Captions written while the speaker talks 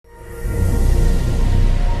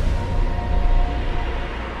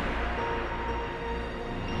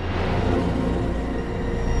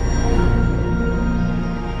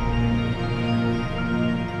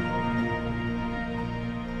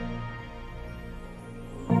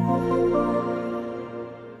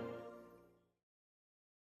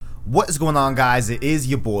What is going on, guys? It is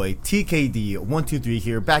your boy TKD123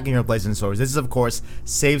 here, back in your Blazing Swords. This is, of course,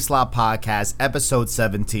 Save Slot Podcast, episode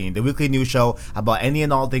 17, the weekly news show about any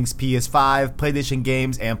and all things PS5, PlayStation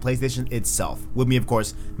games, and PlayStation itself. With me, of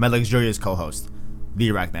course, my luxurious co-host,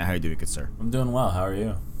 D-Rackman. How are you doing, good sir? I'm doing well. How are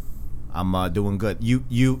you? I'm doing good.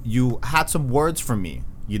 You had some words from me,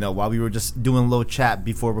 while we were just doing a little chat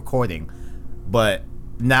before recording, but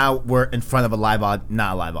now we're in front of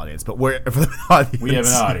not a live audience, but we're in front of an audience. We have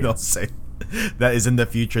an audience. That is in the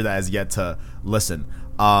future that has yet to listen.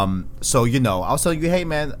 So, I was telling you, hey,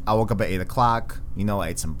 man, I woke up at 8 o'clock, I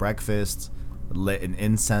ate some breakfast, lit an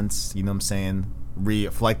incense,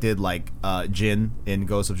 reflected like Jin in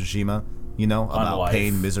Ghost of Tsushima, about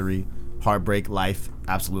pain, misery, heartbreak, life,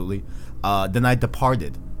 absolutely. Then I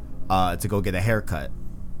departed to go get a haircut.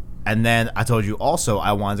 And then I told you also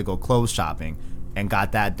I wanted to go clothes shopping and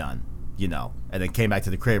got that done, and then came back to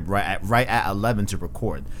the crib right at 11 to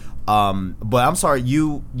record. But I'm sorry,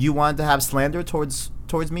 you wanted to have slander towards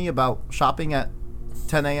me about shopping at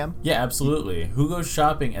 10 a.m.? Yeah, absolutely. Who goes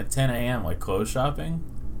shopping at 10 a.m., like clothes shopping?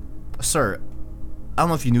 Sir, I don't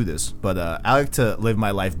know if you knew this, but I like to live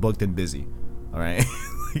my life booked and busy, all right?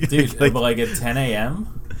 Dude, but like at 10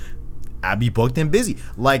 a.m.? I'd be booked and busy.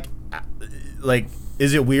 Like,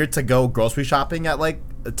 is it weird to go grocery shopping at like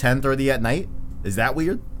 10:30 at night? Is that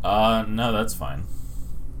weird? No, that's fine.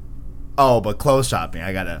 Oh, but clothes shopping,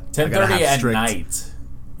 I gotta 10:30 at strict... night,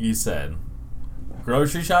 you said.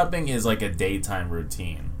 Grocery shopping is like a daytime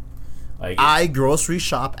routine. Like I grocery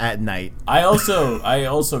shop at night. I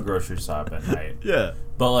also grocery shop at night. Yeah.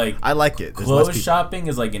 But like I like it. Clothes shopping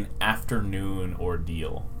is like an afternoon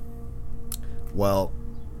ordeal. Well,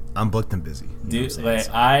 I'm booked and busy. Dude, like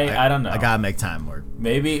I don't know. I gotta make time work.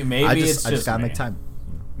 Maybe I just gotta me. make time.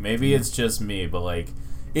 Maybe it's just me, but like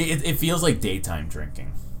it feels like daytime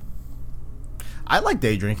drinking. I like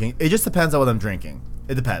day drinking. It just depends on what I'm drinking.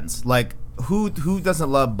 It depends. Like who doesn't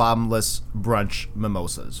love bottomless brunch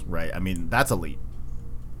mimosas, right? I mean, that's elite.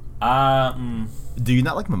 Do you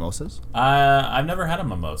not like mimosas? I've never had a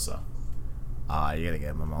mimosa. You gotta get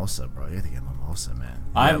a mimosa, bro. You gotta get a mimosa, man.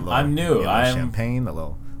 I'm new. I'm champagne, a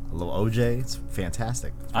little OJ. It's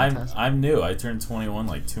fantastic. I'm new. I turned 21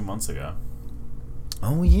 like 2 months ago.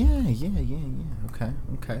 Oh yeah.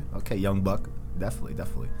 Okay, young buck, definitely.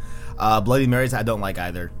 Bloody Marys I don't like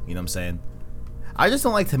either. You know what I'm saying? I just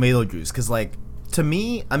don't like tomato juice because, like, for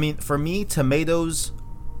me, tomatoes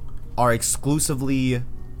are exclusively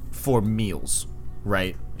for meals,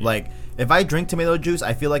 right? Yeah. Like, if I drink tomato juice,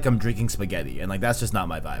 I feel like I'm drinking spaghetti, and like that's just not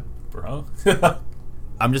my vibe, bro.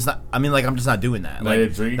 I'm just not doing that.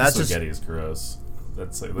 Like, drinking spaghetti is gross.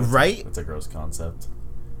 That's right. That's a gross concept.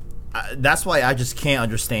 That's why I just can't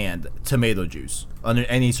understand tomato juice under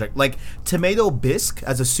any like tomato bisque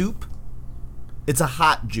as a soup. It's a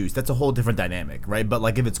hot juice. That's a whole different dynamic, right? But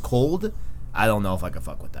like if it's cold, I don't know if I can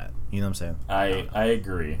fuck with that. You know what I'm saying? I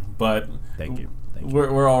agree, but thank you.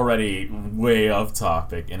 We're already way off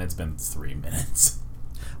topic, and it's been 3 minutes.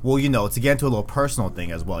 Well, to get into a little personal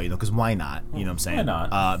thing as well, because why not? You know what I'm saying? Why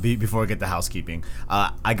not? Before I get to housekeeping,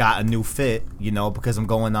 I got a new fit, because I'm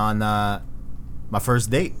going on my first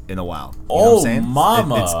date in a while. You know what I'm saying?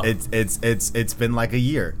 Mama! It's been like a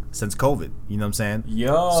year since COVID. You know what I'm saying?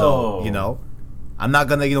 Yo. So I'm not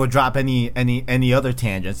gonna drop any other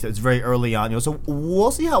tangents. It's very early on, so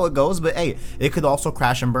we'll see how it goes. But hey, it could also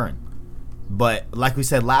crash and burn. But like we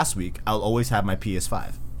said last week, I'll always have my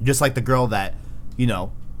PS5. Just like the girl that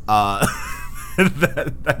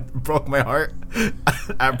that broke my heart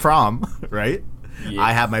at prom, right? Yeah.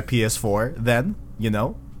 I have my PS4 then.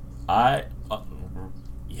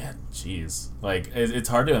 Yeah, jeez. Like, it's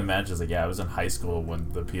hard to imagine. It's like, I was in high school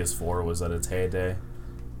when the PS4 was at its heyday.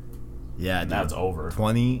 Yeah, now it's over.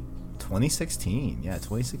 2016. Yeah,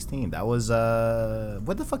 2016. That was,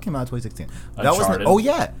 what the fuck came out in 2016? Uncharted. That wasn't, oh,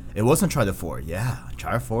 yeah. It was Uncharted 4. Yeah,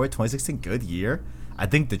 Uncharted 4, 2016. Good year. I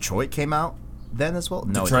think Detroit came out then as well.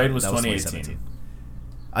 No, Detroit was 2018.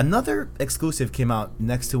 Another exclusive came out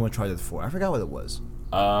next to Uncharted 4. I forgot what it was.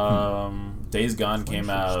 Days Gone came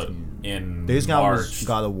out in Days Gone March. Was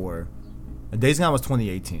God of War. Days Gone was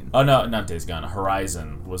 2018. Oh no, not Days Gone.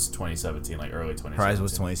 Horizon was 2017, like early 2017. Horizon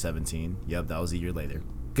was 2017. Yep, that was a year later.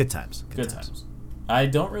 Good times. Good times. I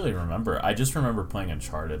don't really remember. I just remember playing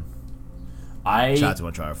Uncharted. Shout out to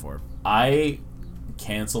Uncharted 4. I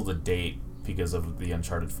canceled a date because of the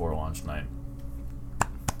Uncharted 4 launch night.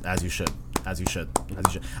 As you should.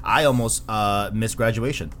 I almost missed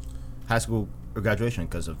graduation, high school graduation,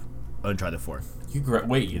 because of Uncharted 4. You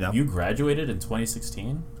graduated in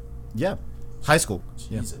 2016? Yeah, high school.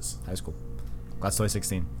 Jesus, high school. Class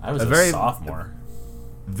 2016. I was a sophomore.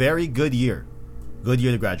 Very good year. Good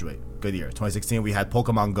year to graduate. Good year. 2016, we had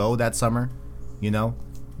Pokemon Go that summer. You know,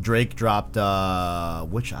 Drake dropped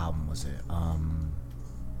which album was it?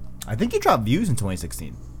 I think he dropped Views in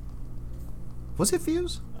 2016. Was it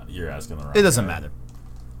Views? You're asking the wrong. It doesn't guy. matter.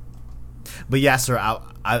 But yeah, sir,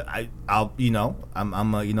 I'll you know,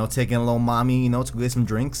 I'm you know, taking a little mommy, you know, to get some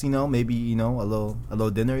drinks, you know, maybe, you know, a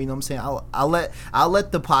little dinner, you know what I'm saying? I'll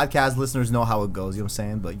let the podcast listeners know how it goes, you know what I'm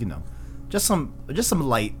saying? But you know, just some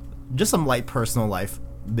light personal life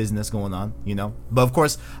business going on, you know. But of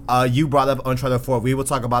course, you brought up Uncharted 4. We will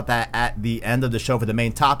talk about that at the end of the show for the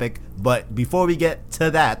main topic. But before we get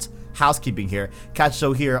to that, housekeeping here. Catch the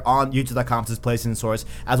show here on youtube.com/PlayStation Source,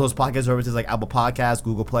 as well as podcast services like Apple Podcasts,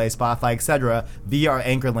 Google Play, Spotify, etc. via our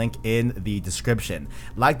anchor link in the description.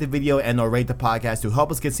 Like the video and or rate the podcast to help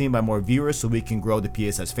us get seen by more viewers so we can grow the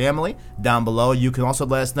PSS family. Down below, you can also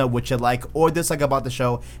let us know what you like or dislike about the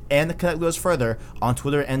show and connect with us further on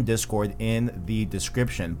Twitter and Discord in the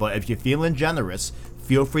description. But if you're feeling generous,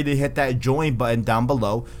 feel free to hit that join button down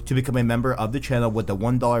below to become a member of the channel with the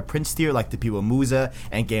 $1 Prince tier like the Piwa Musa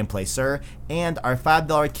and Gameplay Sir, and our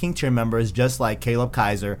 $5 King tier members just like Caleb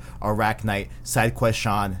Kaiser, Iraq Knight, SideQuest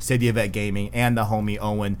Sean, City of Vet Gaming, and the homie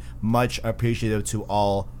Owen. Much appreciative to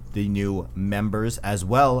all the new members, as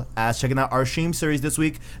well as checking out our stream series this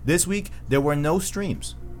week. This week, there were no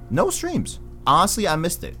streams. No streams. Honestly, I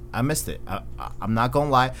missed it. I'm not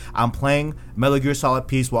gonna lie. I'm playing Metal Gear Solid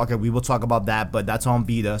Peace Walker. We will talk about that, but that's on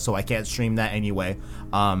Vita, so I can't stream that anyway.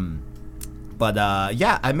 Yeah,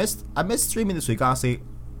 I missed streaming this week. Honestly,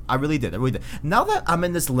 I really did. Now that I'm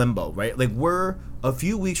in this limbo, right? Like, we're a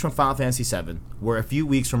few weeks from Final Fantasy VII. We're a few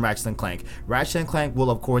weeks from Ratchet and Clank. Ratchet and Clank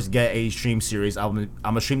will, of course, get a stream series. I'm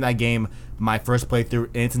gonna stream that game, my first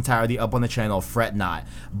playthrough in its entirety, up on the channel. Fret not.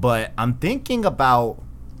 But I'm thinking about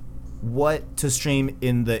what to stream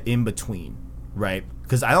in the in-between, right?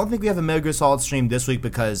 Because I don't think we have a Metal Gear Solid stream this week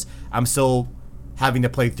because I'm still having to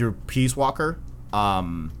play through Peace Walker.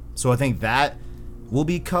 So I think that will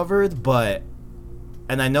be covered,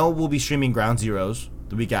 and I know we'll be streaming Ground Zeroes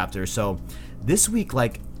the week after. So this week,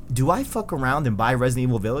 like, do I fuck around and buy Resident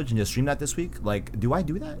Evil Village and just stream that this week? Like, do I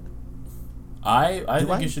do that? I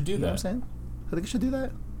think you should do that. You know what I'm saying? I think I should do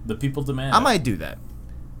that. The people demand. I might do that.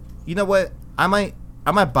 You know what? I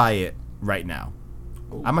might buy it right now.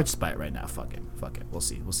 Ooh. I might just buy it right now. Fuck it. We'll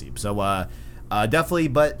see. So, definitely,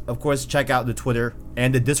 but of course, check out the Twitter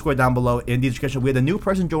and the Discord down below in the description. We had a new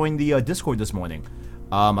person join the Discord this morning.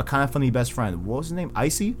 A kind of funny best friend. What was his name?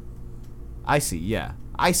 Icy, yeah.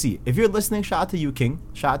 Icy. If you're listening, shout out to you, King.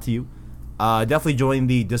 Shout out to you. Definitely join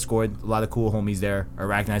the Discord. A lot of cool homies there.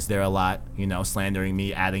 Arachnite's there a lot. You know, slandering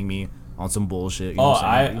me, adding me on some bullshit. You know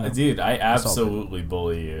I absolutely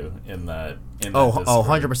bully you in that. Discord.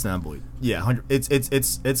 100% I'm bullied. Yeah, 100.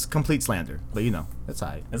 It's complete slander, but you know, it's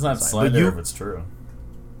alright. It's not slander if it's true.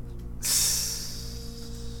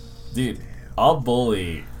 Dude, I'll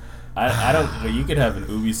bully. I don't. You could have an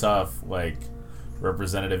Ubisoft like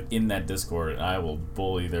representative in that Discord, and I will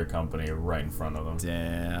bully their company right in front of them.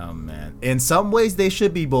 Damn, man. In some ways, they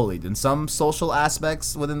should be bullied. In some social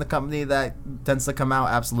aspects within the company, that tends to come out,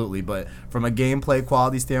 absolutely. But from a gameplay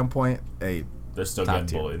quality standpoint, hey, they're still getting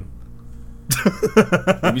bullied.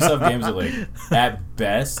 Ubisoft games are like, at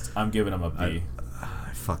best, I'm giving them a B. I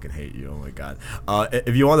fucking hate you. Oh my god.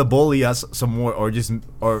 If you want to bully us some more, or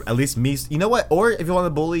at least me, you know what? Or if you want to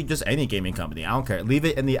bully just any gaming company, I don't care. Leave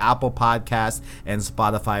it in the Apple Podcast and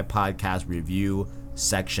Spotify podcast review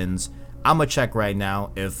sections. I'm gonna check right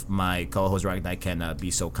now if my co-host right now can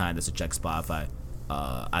be so kind as to check Spotify.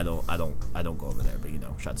 I don't go over there, but you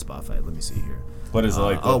know, shout out to Spotify. Let me see here. What is it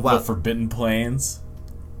like? The Forbidden Plains?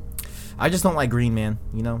 I just don't like green, man.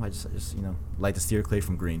 You know, I just you know, like to steer clear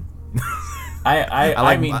from green.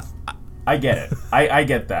 I get it. I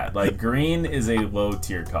get that. Like, green is a low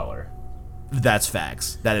tier color. That's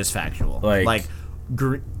facts. That is factual. Like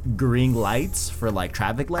green lights for like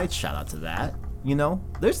traffic lights. Shout out to that. You know,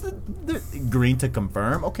 there's the green to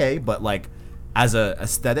confirm. Okay, but like as a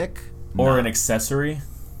aesthetic or an accessory.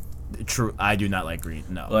 True. I do not like green.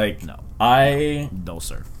 No. Like no. No,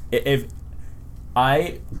 sir. If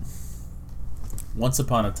I once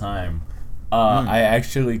upon a time. I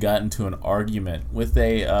actually got into an argument with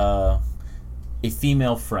a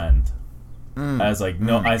female friend. I was like,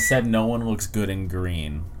 I said no one looks good in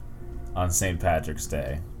green on St. Patrick's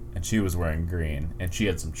Day, and she was wearing green, and she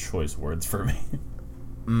had some choice words for me.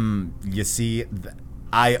 You see,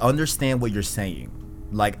 I understand what you're saying.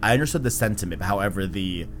 Like, I understood the sentiment. However,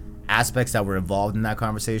 the aspects that were involved in that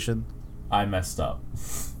conversation, I messed up.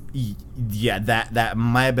 Yeah, that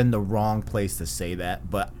might have been the wrong place to say that,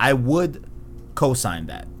 but I would co-sign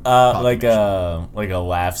that. Like a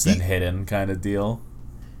laughs and hidden kind of deal.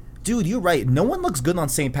 Dude, you're right. No one looks good on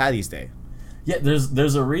St. Patty's Day. Yeah,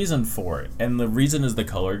 there's a reason for it, and the reason is the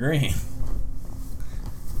color green.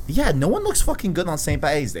 Yeah, no one looks fucking good on St.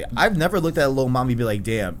 Patty's Day. I've never looked at a little mommy and be like,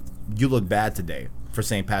 damn, you look bad today for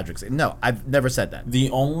St. Patrick's Day. No, I've never said that.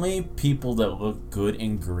 The only people that look good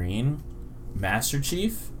in green, Master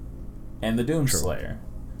Chief and the Doomslayer.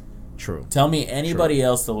 True. Tell me anybody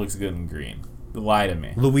else that looks good in green. Lie to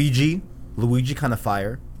me. Luigi kind of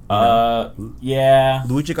fire. Yeah.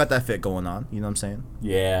 Luigi got that fit going on. You know what I'm saying?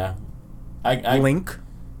 Yeah. Link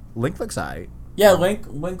looks alright. Yeah, Link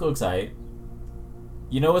looks alright.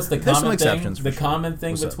 You know what's the There's some common thing? exceptions for The sure. common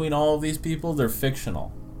thing What's between all of these people, they're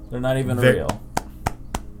fictional. They're not even Ve- real.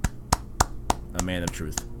 A man of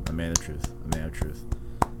truth. A man of truth. A man of truth.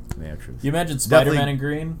 A man of truth. You imagine Spider-Man Definitely- in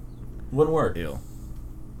green? Wouldn't work. Ew.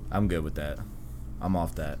 I'm good with that. I'm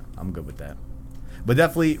off that. I'm good with that. But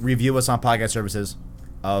definitely review us on podcast services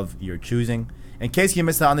of your choosing. In case you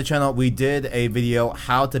missed out on the channel, we did a video,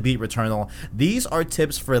 How to Beat Returnal. These are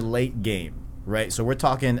tips for late game, right? So we're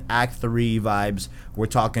talking Act 3 vibes. We're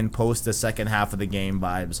talking post the second half of the game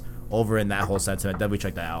vibes over in that whole sentiment. Definitely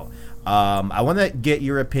check that out. I want to get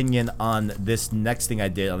your opinion on this next thing I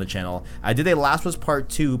did on the channel. I did a Last of Us Part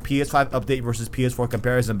 2 PS5 update versus PS4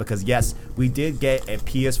 comparison because, yes, we did get a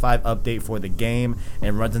PS5 update for the game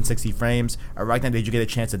and runs in 60 frames. Right now, did you get a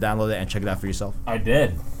chance to download it and check it out for yourself? I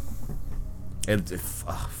did.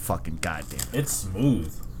 Fucking goddamn. It's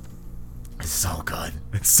smooth. It's so good.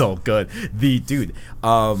 It's so good.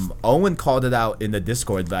 Owen called it out in the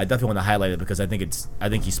Discord, but I definitely want to highlight it because I think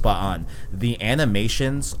he's spot on. The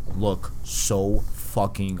animations look so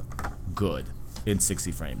fucking good in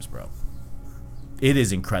 60 frames, bro. It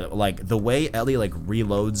is incredible. Like the way Ellie like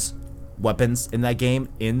reloads weapons in that game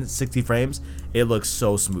in 60 frames, it looks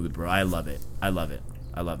so smooth, bro. I love it. I love it.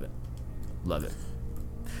 I love it. Love it.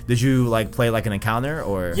 Did you like play like an encounter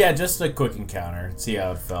or? Yeah, just a quick encounter. See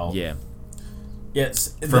how it felt. Yeah.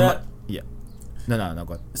 Yes. Yeah. No,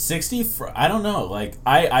 go ahead. 60. I don't know. Like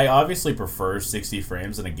I obviously prefer 60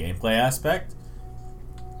 frames in a gameplay aspect,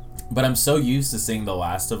 but I'm so used to seeing The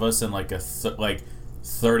Last of Us in like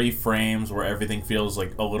 30 frames where everything feels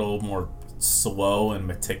like a little more slow and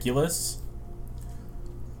meticulous.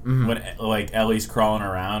 Mm-hmm. When like Ellie's crawling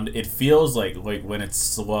around, it feels like when it's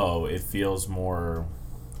slow, it feels more.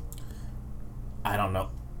 I don't know,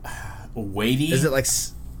 weighty. Is it like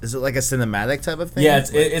a cinematic type of thing? Yeah,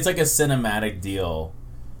 it's like a cinematic deal,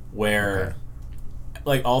 where,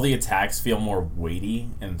 like all the attacks feel more weighty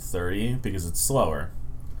in 30 because it's slower.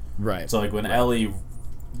 Right. So like when Ellie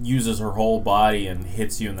uses her whole body and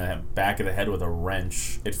hits you in the back of the head with a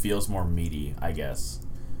wrench, it feels more meaty, I guess.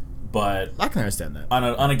 But I can understand that.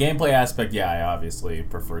 On a gameplay aspect, yeah, I obviously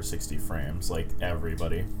prefer 60 frames, like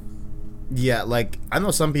everybody. Yeah, like I know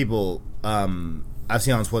some people I've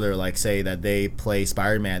seen on Twitter like say that they play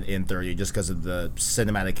Spider-Man in 30 just because of the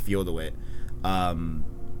cinematic feel to it. And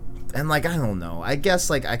like I don't know. I guess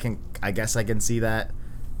I can see that.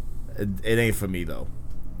 It ain't for me though.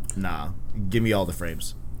 Nah. Give me all the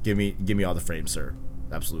frames. Give me all the frames, sir.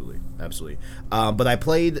 Absolutely. But I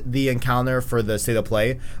played the encounter for the state of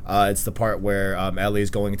play. It's the part where Ellie is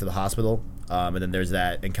going into the hospital, and then there's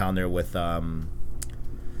that encounter with the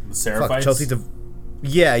Seraphites. Chelsea.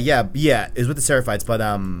 Yeah. Is with the Seraphites, but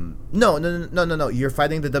no. You're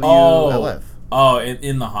fighting the WLF. Oh,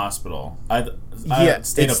 in the hospital.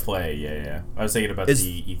 State of play. Yeah. I was thinking about the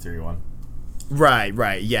E3 one.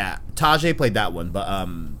 Right. Yeah, Tajay played that one, but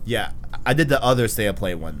yeah, I did the other state of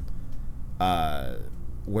play one.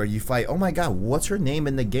 Where you fight, oh my god, what's her name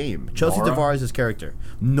in the game? Chelsea Tavares' character.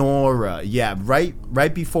 Nora. Yeah,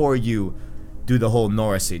 right before you do the whole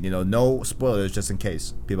Nora scene. You know, no spoilers just in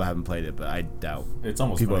case people haven't played it, but I doubt. It's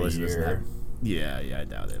almost people been are a listening to year. that. Yeah, I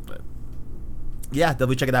doubt it, but yeah,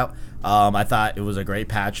 definitely check it out. I thought it was a great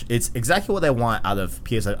patch. It's exactly what I want out of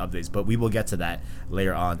PSI updates, but we will get to that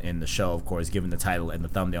later on in the show, of course, given the title and the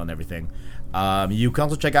thumbnail and everything. You can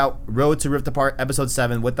also check out Road to Rift Apart episode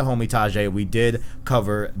 7 with the homie Tajay. We did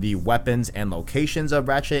cover the weapons and locations of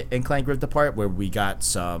Ratchet and Clank Rift Apart, where we got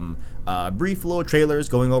some brief little trailers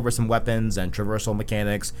going over some weapons and traversal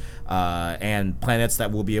mechanics and planets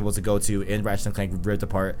that we'll be able to go to in Ratchet and Clank Rift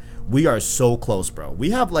Apart. We are so close, bro. We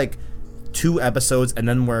have like 2 episodes and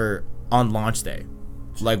then we're on launch day.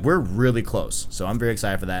 Like, we're really close, so I'm very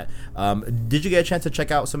excited for that. Did you get a chance to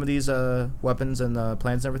check out some of these weapons and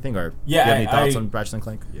plans and everything, or yeah, do you have any thoughts on Ratchet and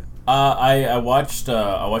Clank? Yeah. I watched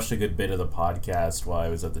a good bit of the podcast while I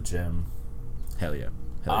was at the gym. Hell yeah.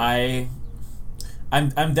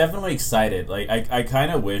 I'm definitely excited. Like I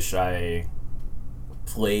kind of wish I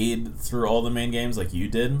played through all the main games like you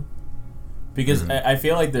did. Because I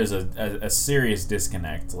feel like there's a serious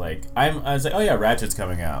disconnect. Like I was like, oh yeah, Ratchet's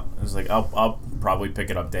coming out. I was like, I'll probably pick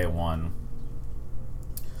it up day one.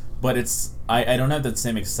 But I don't have that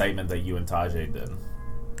same excitement that you and Tajay did.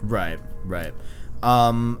 Right.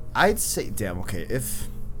 I'd say, damn. Okay, if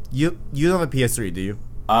you don't have a PS3, do you?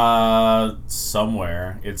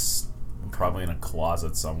 Somewhere. It's probably in a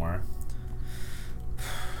closet somewhere.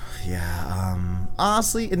 Yeah,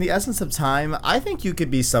 honestly, in the essence of time, I think you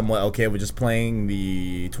could be somewhat okay with just playing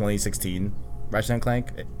the 2016 Ratchet &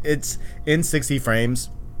 Clank. It's in 60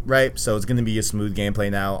 frames, right? So it's going to be a smooth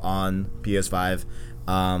gameplay now on PS5.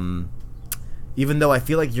 Even though I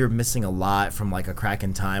feel like you're missing a lot from, like, a crack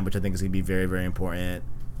in time, which I think is going to be very, very important,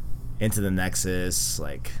 into the Nexus,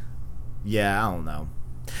 like, yeah, I don't know.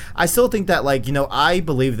 I still think that, like, you know, I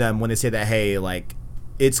believe them when they say that, hey, like,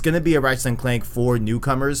 it's going to be a Ratchet & Clank for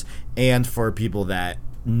newcomers and for people that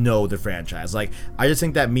know the franchise. Like, I just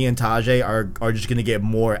think that me and Tajay are just going to get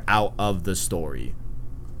more out of the story,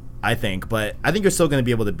 I think. But I think you're still going to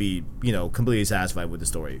be able to be, you know, completely satisfied with the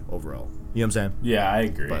story overall. You know what I'm saying? Yeah, I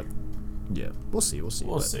agree. But, yeah, we'll see. We'll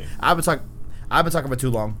see. I've been talking for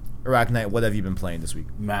too long. Arachnite, what have you been playing this week?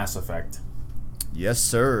 Mass Effect. Yes,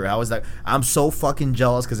 sir. How was that? I'm so fucking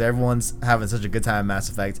jealous because everyone's having such a good time in Mass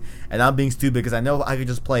Effect, and I'm being stupid because I know I could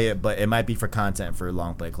just play it, but it might be for content for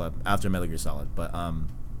Long Play Club after Metal Gear Solid. But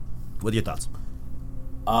what are your thoughts?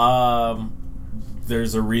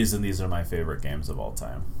 There's a reason these are my favorite games of all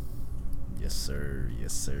time. Yes, sir.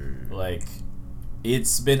 Yes, sir. Like,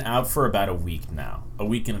 it's been out for about a week now, a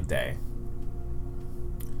week and a day.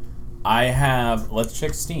 I have. Let's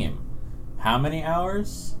check Steam. How many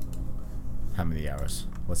hours? How many hours?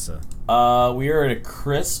 What's the... We are at a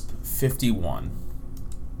crisp 51.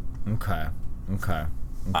 Okay.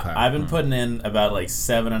 I've been putting in about, like,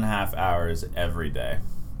 7.5 hours every day.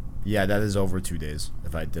 Yeah, that is over 2 days,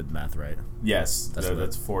 if I did math right. Yes,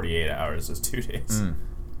 that's 48 hours is 2 days.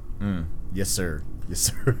 Yes, sir. Yes,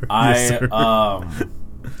 sir. Yes, sir.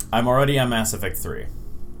 I'm already on Mass Effect 3.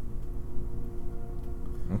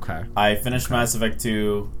 Okay. I finished Mass Effect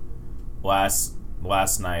 2 last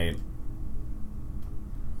night.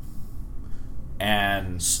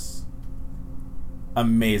 And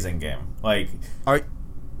amazing game. Like,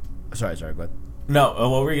 sorry, go ahead. No,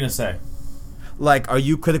 what were you gonna say? Like, are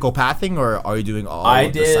you critical pathing or are you doing all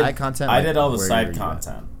the side content? I did all the side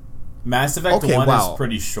content. Mass Effect 1 is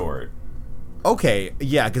pretty short. Okay,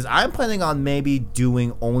 yeah, because I'm planning on maybe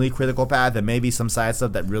doing only critical path and maybe some side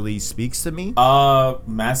stuff that really speaks to me.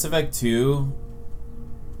 Mass Effect 2.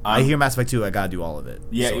 I hear Mass Effect 2, I gotta do all of it.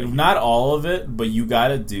 Yeah, so not all of it, but you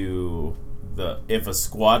gotta do if a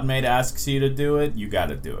squad mate asks you to do it, you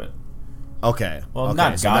gotta do it. Okay. Well, okay,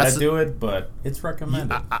 not so gotta do it, but it's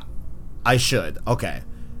recommended. I should. Okay.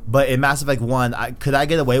 But in Mass Effect 1, could I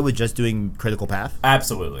get away with just doing critical path?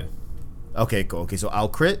 Absolutely. Okay, cool. Okay, so I'll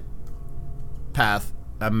crit path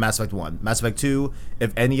Mass Effect 1. Mass Effect 2,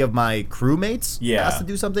 if any of my crewmates has to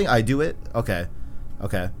do something, I do it. Okay.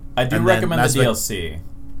 I do recommend the DLC.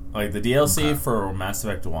 Like, the DLC for Mass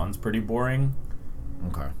Effect 1 is pretty boring.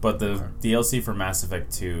 Okay. But the DLC for Mass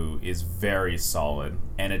Effect 2 is very solid,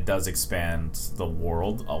 and it does expand the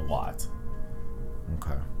world a lot.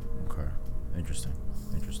 Okay. Interesting.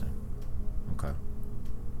 Okay.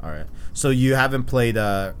 Alright. So you haven't played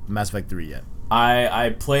Mass Effect 3 yet?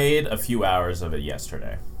 I played a few hours of it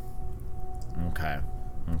yesterday. Okay.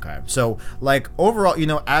 So, like, overall, you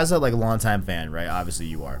know, as a, like, longtime fan, right? Obviously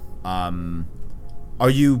you are. Are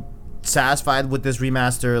you satisfied with this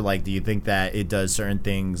remaster? Like, do you think that it does certain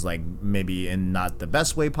things, like, maybe in not the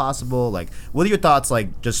best way possible? Like, what are your thoughts,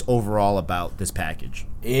 like, just overall about this package?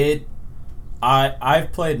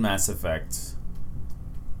 I've played Mass Effect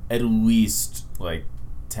at least, like,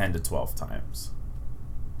 10 to 12 times.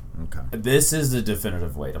 Okay. This is the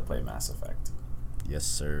definitive way to play Mass Effect. Yes,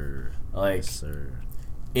 sir. Like, yes, sir.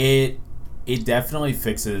 It definitely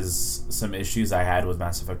fixes some issues I had with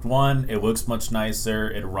Mass Effect 1. It looks much nicer.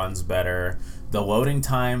 It runs better. The loading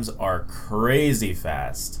times are crazy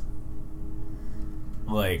fast.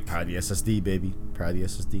 Like, proud of the SSD, baby. Proud of the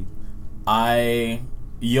SSD.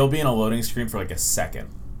 You'll be in a loading screen for like a second.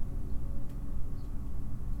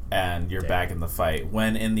 And you're back in the fight.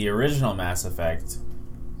 When in the original Mass Effect,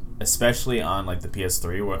 especially on like the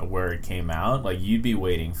PS3 where it came out, like you'd be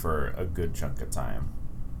waiting for a good chunk of time.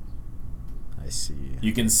 I see.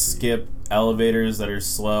 You can skip elevators that are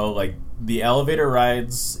slow. Like, the elevator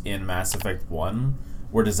rides in Mass Effect 1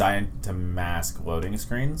 were designed to mask loading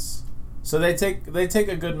screens. So they take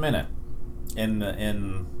a good minute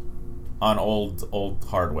on old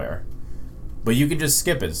hardware. But you can just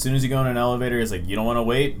skip it. As soon as you go in an elevator, it's like, you don't want to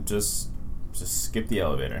wait, just skip the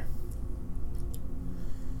elevator.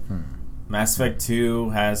 Mass Effect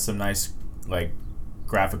 2 has some nice, like,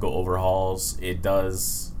 graphical overhauls. It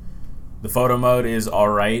does... The photo mode is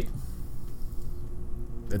alright.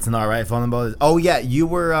 It's an alright photo mode? Oh, yeah, you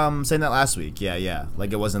were saying that last week. Yeah.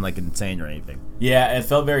 Like, it wasn't, like, insane or anything. Yeah, it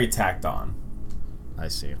felt very tacked on. I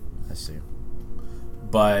see.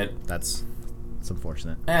 But... It's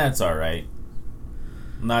unfortunate. It's alright.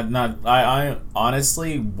 I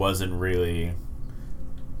honestly wasn't really...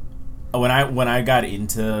 When I got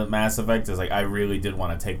into Mass Effect, I was like, I really did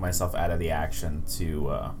want to take myself out of the action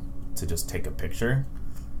to just take a picture.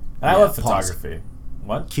 And I love photography. Pause.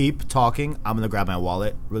 What? Keep talking. I'm gonna grab my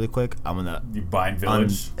wallet really quick. I'm gonna You buying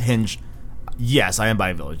Village? Unhinge. Yes, I am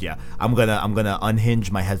buying Village. Yeah, I'm gonna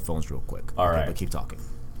unhinge my headphones real quick. All right, but keep talking.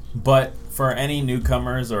 But for any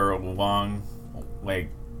newcomers or long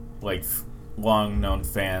known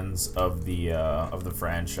fans of the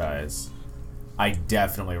franchise, I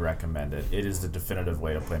definitely recommend it. It is the definitive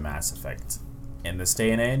way to play Mass Effect in this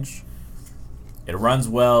day and age. It runs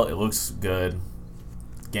well. It looks good.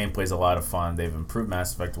 Gameplay's a lot of fun. They've improved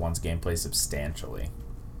Mass Effect 1's gameplay substantially.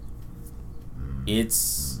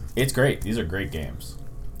 It's great. These are great games.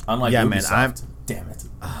 Unlike Ubisoft. Damn it.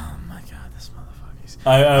 Oh my god, this motherfuckers.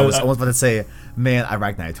 I was almost about to say, man,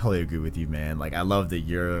 Arachne, I totally agree with you, man. Like, I love that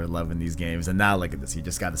you're loving these games, and now look at this. You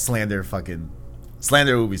just got to slander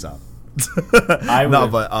Ubisoft. I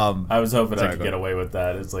was hoping I could get away with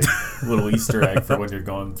that. It's like a little Easter egg for when you're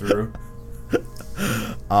going through.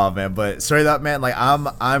 Oh man, but straight up, man, like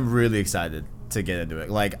I'm really excited to get into it.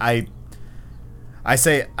 Like I've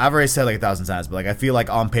already said like 1,000 times, but like I feel like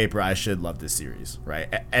on paper I should love this series,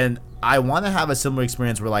 right? And I want to have a similar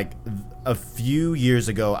experience where like a few years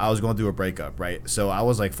ago I was going through a breakup, right? So I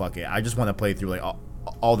was like, fuck it, I just want to play through like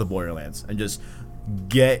all the Borderlands and just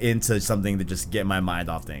get into something to just get my mind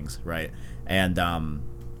off things, right? And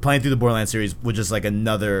playing through the Borderlands series was just like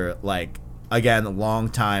another, like, again, long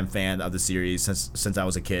time fan of the series since I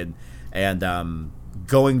was a kid, and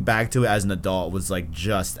going back to it as an adult was like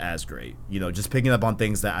just as great. You know, just picking up on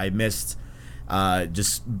things that I missed,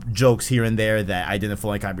 just jokes here and there that I didn't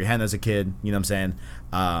fully comprehend as a kid. You know what I'm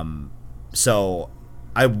saying? So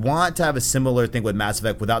I want to have a similar thing with Mass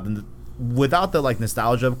Effect without the like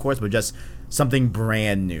nostalgia, of course, but just something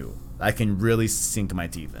brand new I can really sink my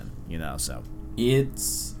teeth in, you know. So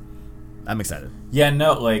I'm excited. Yeah,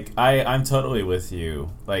 no, like I'm totally with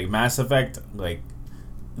you. Like Mass Effect, like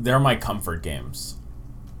they're my comfort games.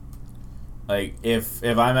 Like if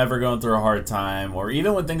I'm ever going through a hard time, or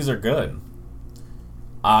even when things are good,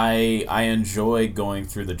 I enjoy going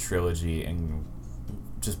through the trilogy and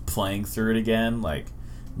just playing through it again, like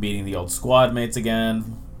meeting the old squad mates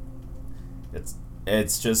again.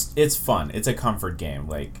 It's fun. It's a comfort game.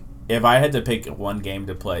 Like, if I had to pick one game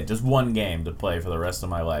to play, just one game to play for the rest of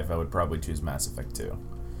my life, I would probably choose Mass Effect 2.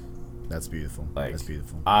 That's beautiful. Like, that's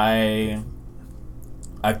beautiful. I've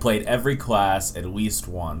played every class at least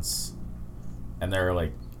once, and there are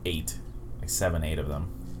like 7, 8 of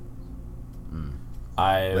them.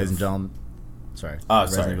 Ladies and gentlemen, sorry.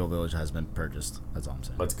 Resident Evil Village has been purchased. That's all I'm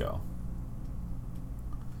saying. Let's go.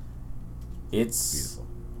 It's beautiful.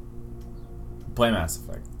 Play Mass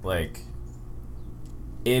Effect. Like,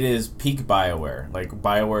 it is peak BioWare. Like,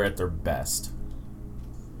 BioWare at their best.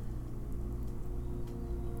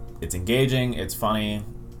 It's engaging, it's funny,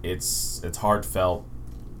 it's heartfelt.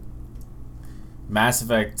 Mass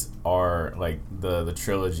Effect are, like, the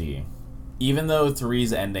trilogy. Even though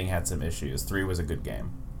 3's ending had some issues, 3 was a good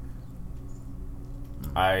game.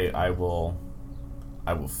 I will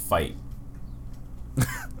fight.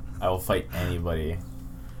 I will fight anybody.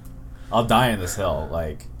 I'll die in this hill,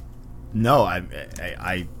 like. No,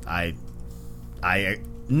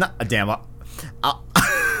 not damn.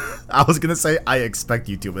 I was gonna say I expect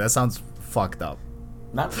you to, but that sounds fucked up.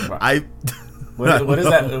 Not What is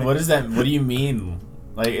that? What is that? What do you mean?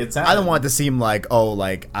 Like, it's. I don't want it to seem like, oh,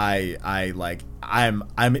 like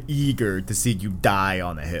I'm eager to see you die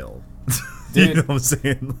on a hill. Dude, you know what I'm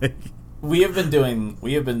saying? Like, we have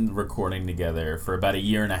been recording together for about 1.5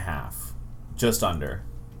 years, just under.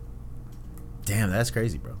 Damn, that's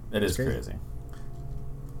crazy, bro. It is crazy.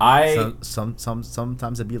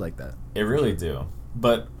 Sometimes it'd be like that. It really do.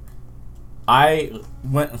 But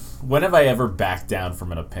when have I ever backed down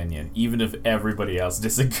from an opinion, even if everybody else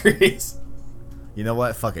disagrees? You know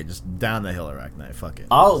what? Fuck it. Just down the hill, Arachne. Fuck it.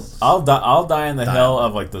 I'll die in the hill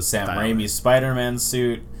of like the Sam Raimi Spider-Man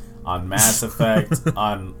suit, on Mass Effect,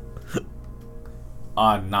 on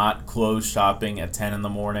not clothes shopping at 10 in the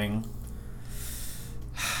morning.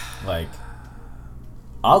 Like,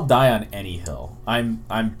 I'll die on any hill. I'm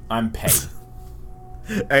petty.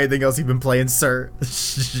 Anything else you've been playing, sir?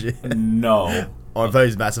 Shit. No. Oh, I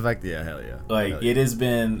played Mass Effect. Yeah, hell yeah. Like hell yeah. it has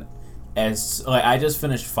been as like I just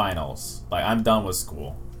finished finals. Like I'm done with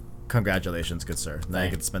school. Congratulations, good sir. Now you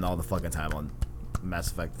get to spend all the fucking time on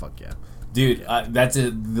Mass Effect. Fuck yeah. Dude, that's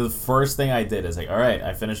it. The first thing I did is like, all right,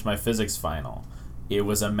 I finished my physics final. It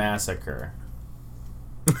was a massacre.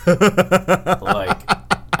 Like,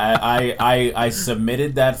 I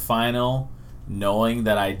submitted that final knowing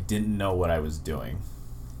that I didn't know what I was doing.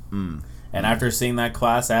 And after seeing that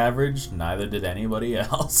class average, neither did anybody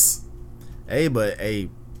else. Hey, but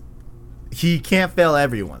he can't fail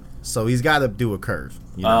everyone, so he's got to do a curve.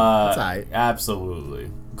 You know, that's all right.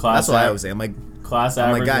 Absolutely. That's what I always say. I'm like, class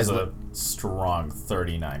average guys, is a strong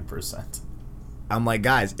 39%. I'm like,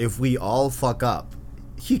 guys, if we all fuck up,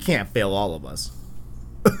 he can't fail all of us.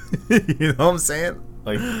 You know what I'm saying?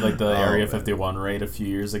 Like the Area 51 raid a few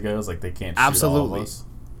years ago. It's like they can't shoot absolutely all of us.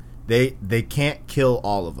 They can't kill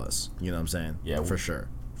all of us. You know what I'm saying? Yeah, for sure.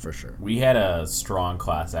 We had a strong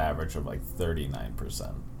class average of like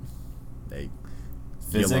 39%.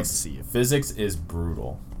 Physics is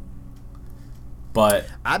brutal. But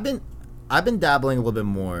I've been dabbling a little bit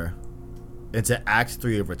more into Act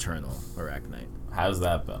 3 of Returnal or Act-Knight. How's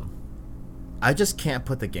that been? I just can't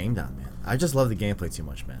put the game down, man. I just love the gameplay too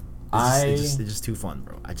much, man. It's just too fun,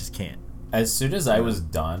 bro. I just can't. As soon as I was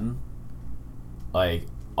done, like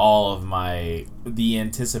all of the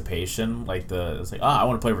anticipation, like it's like, I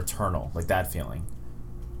want to play Returnal, like that feeling,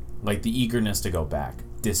 like the eagerness to go back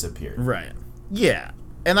disappeared. Right. Yeah.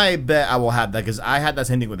 And I bet I will have that because I had that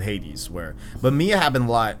same thing with Hades, but Mia happened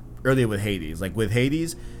a lot earlier with Hades. Like with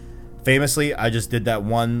Hades, famously, I just did that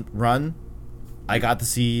one run. I got to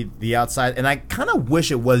see the outside, and I kind of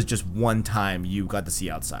wish it was just one time you got to see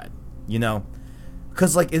outside, you know?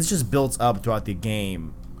 Because, like, it's just built up throughout the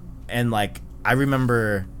game, and, like, I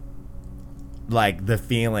remember, like, the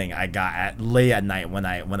feeling I got late at night when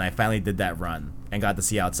I finally did that run and got to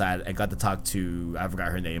see outside and got to talk to, I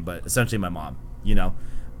forgot her name, but essentially my mom, you know?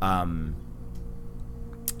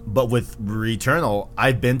 But with Returnal,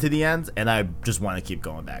 I've been to the end, and I just want to keep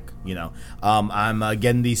going back, you know? I'm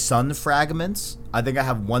getting these sun fragments. I think I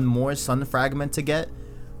have one more sun fragment to get.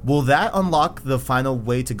 Will that unlock the final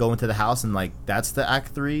way to go into the house, and, like, that's the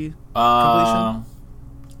Act 3 completion?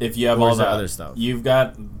 If you have or all is there that other stuff. You've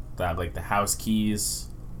got that, like, the house keys.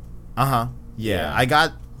 Uh-huh. Yeah. I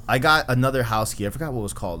got another house key. I forgot what it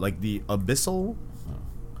was called. Like, the Abyssal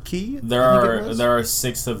key? There are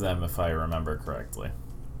 6 of them, if I remember correctly.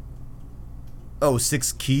 Oh,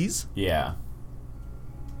 6 keys? Yeah.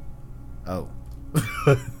 Oh.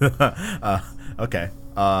 Okay.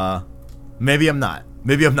 Maybe I'm not.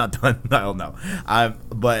 Maybe I'm not done. I don't know.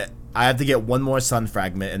 But I have to get one more sun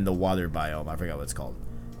fragment in the water biome. I forgot what it's called.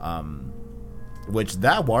 Which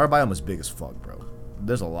that water biome is big as fuck, bro.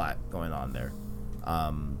 There's a lot going on there.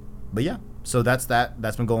 But yeah. So that's that.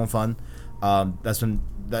 That's been going fun. That's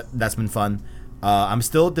been fun. I'm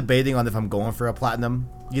still debating on if I'm going for a platinum,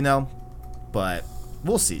 you know, but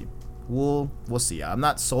we'll see. We'll see. I'm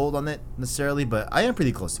not sold on it necessarily, but I am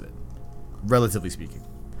pretty close to it, relatively speaking.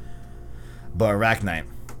 But Arachnite,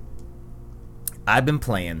 I've been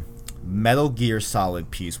playing Metal Gear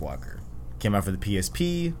Solid Peace Walker. Came out for the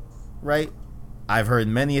PSP, right? I've heard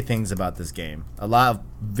many things about this game. A lot of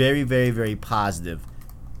very, very, very positive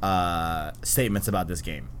statements about this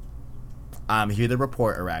game. I'm here to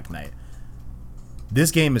report, Arachnite.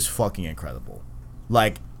 This game is fucking incredible.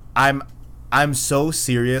 Like, I'm so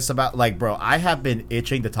serious about, like, bro, I have been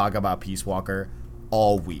itching to talk about Peace Walker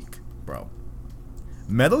all week, bro.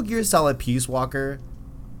 Metal Gear Solid Peace Walker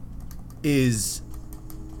is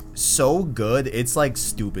so good, it's like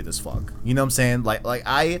stupid as fuck. You know what I'm saying? Like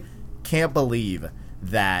I can't believe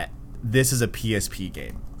that this is a PSP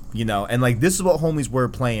game. You know, and like this is what homies were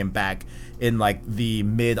playing back in like the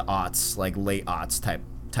mid-aughts, like late aughts type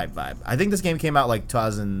vibe. I think this game came out like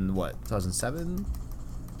 2007?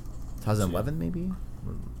 2011 maybe?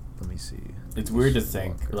 Let me see. It's weird to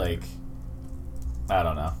think, like, I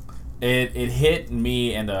don't know. It hit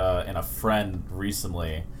me and a friend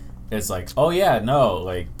recently. It's like, oh yeah, no,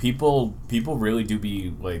 like people really do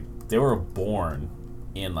be like, they were born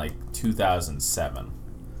in like 2007.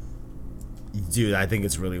 Dude, I think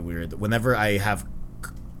it's really weird. Whenever I have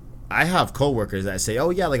coworkers that say, "Oh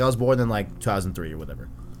yeah, like I was born in like 2003 or whatever."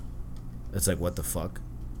 It's like, what the fuck?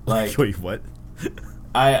 Like, wait, what?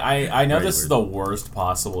 I know Very this weird. is the worst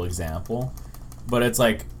possible example, but it's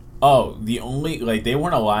like, oh, the only, like, they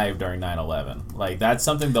weren't alive during 9/11. Like, that's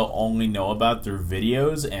something they'll only know about through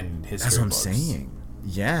videos and history That's what I'm books. saying.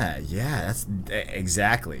 Yeah, that's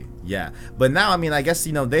exactly. Yeah. But now, I mean, I guess,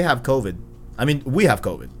 they have COVID. I mean, we have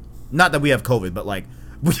COVID. Not that we have COVID, but like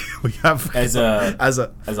we have As a as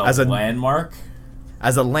a landmark.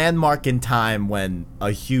 as a landmark in time when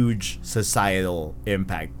a huge societal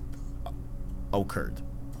impact occurred.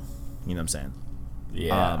 You know what I'm saying?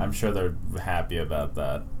 Yeah, I'm sure they're happy about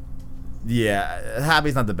that. Yeah,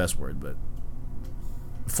 happy's not the best word, but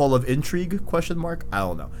full of intrigue? Question mark? I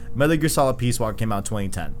don't know. Metal Gear Solid Peace Walker came out in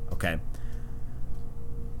 2010. Okay.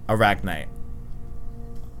 Arachnite.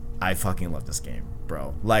 I fucking love this game,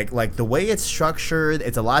 bro. Like the way it's structured,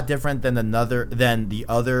 it's a lot different than the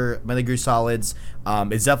other Metal Gear Solids.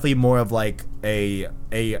 It's definitely more of like a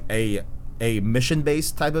mission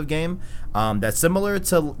based type of game. That's a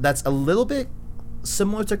little bit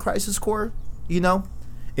similar to Crisis Core.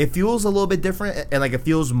 It feels a little bit different, and like it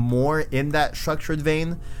feels more in that structured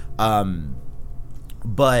vein.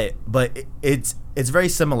 But it's very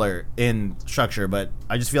similar in structure, but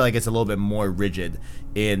I just feel like it's a little bit more rigid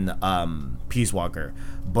in Peace Walker.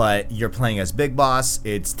 But you're playing as Big Boss.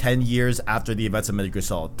 It's 10 years after the events of Metal Gear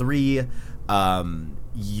Solid 3.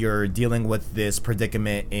 You're dealing with this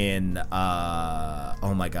predicament in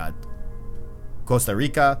oh my god, Costa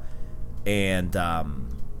Rica, and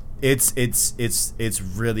it's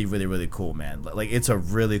really, really, really cool, man. Like, it's a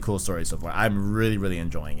really cool story so far. I'm really, really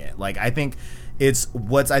enjoying it. Like, I think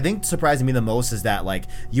what's surprising me the most is that, like,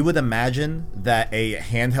 you would imagine that a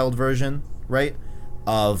handheld version, right,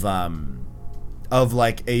 of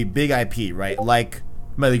like a big IP, right, like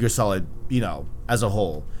Metal Gear Solid, as a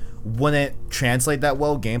whole, wouldn't translate that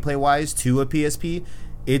well gameplay wise to a PSP.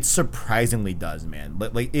 It surprisingly does, man.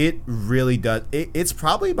 Like it really does. It's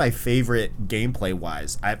probably my favorite gameplay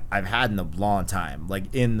wise I've had in a long time.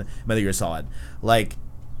 Like in Metal Gear Solid, like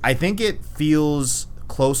I think it feels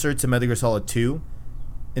closer to Metal Gear Solid 2,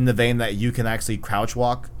 in the vein that you can actually crouch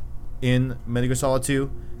walk in Metal Gear Solid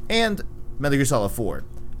 2 and Metal Gear Solid 4.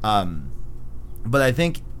 But I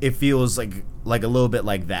think it feels like a little bit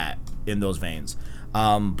like that in those veins.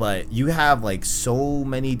 But you have like so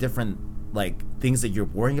many different like things that you're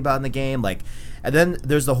worrying about in the game, like, and then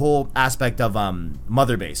there's the whole aspect of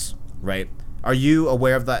Mother Base, right? Are you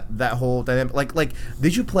aware of that whole dynamic? Like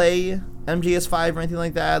did you play MGS5 or anything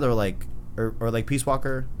like that, or like like Peace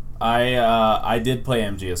Walker? I did play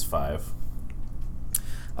MGS5.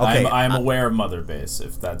 Okay, I'm aware of Mother Base,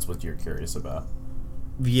 if that's what you're curious about.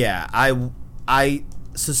 Yeah, I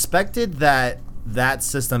suspected that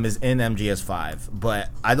system is in MGS5,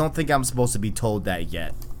 but I don't think I'm supposed to be told that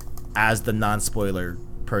yet, as the non-spoiler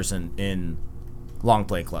person in Long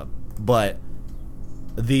Play Club. But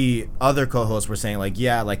the other co-hosts were saying, like,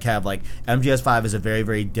 yeah, like, Kev, like, MGS5 is a very,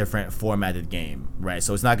 very different formatted game, right?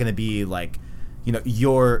 So it's not going to be, like,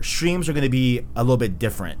 your streams are going to be a little bit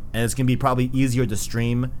different, and it's going to be probably easier to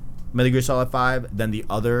stream Metal Gear Solid 5 than the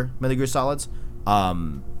other Metal Gear Solids.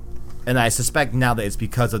 And I suspect now that it's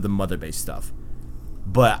because of the Mother Base stuff.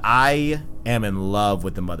 But I am in love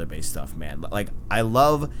with the Mother Base stuff, man. Like, I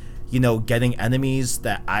love getting enemies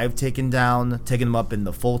that I've taken them up in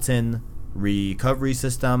the Fulton recovery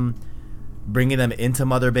system, bringing them into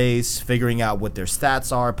Mother Base, figuring out what their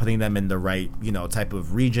stats are, putting them in the right, type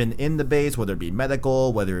of region in the base, whether it be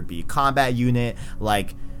medical, whether it be combat unit,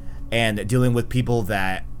 like, and dealing with people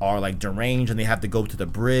that are like deranged and they have to go to the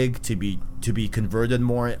brig to be converted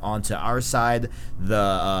more onto our side.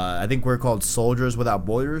 I think we're called Soldiers Without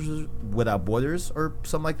Borders or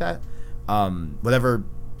something like that. Whatever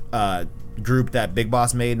group that Big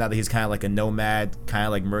Boss made, now that he's kind of like a nomad, kind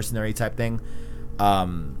of like mercenary type thing.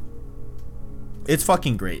 It's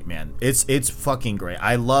fucking great, man. It's fucking great.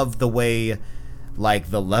 I love the way, like,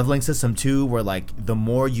 the leveling system too, where like the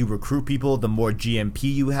more you recruit people, the more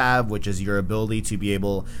GMP you have, which is your ability to be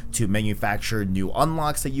able to manufacture new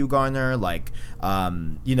unlocks that you garner. Like,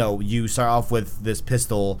 you start off with this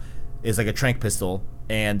pistol, is like a tranq pistol,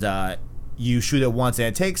 and you shoot it once, and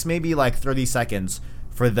it takes maybe like 30 seconds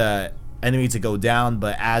for the enemy to go down.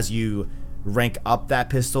 But as you rank up that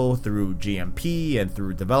pistol through GMP and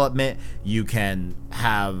through development, you can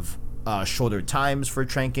have shorter times for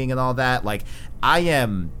tranking and all that. Like, I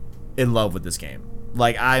am in love with this game.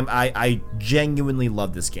 Like, I genuinely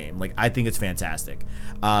love this game. Like, I think it's fantastic.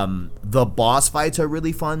 The boss fights are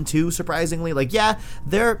really fun too, surprisingly. Like, yeah,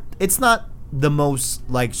 it's not the most,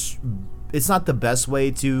 like, it's not the best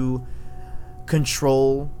way to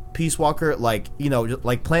control Peace Walker. Like,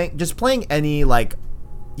 like playing any, like,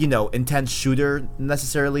 intense shooter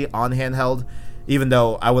necessarily on handheld, even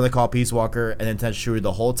though I wouldn't call Peace Walker an intense shooter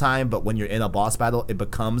the whole time, but when you're in a boss battle, it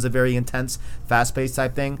becomes a very intense, fast-paced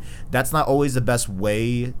type thing. That's not always the best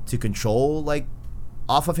way to control, like,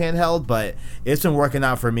 off of handheld, but it's been working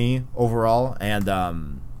out for me overall, and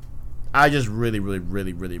I just really, really,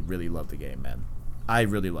 really, really, really love the game, man. I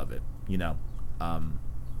really love it. You know,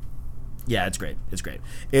 yeah, it's great. It's great.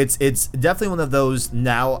 It's definitely one of those.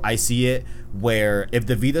 Now I see it where if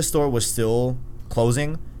the Vita store was still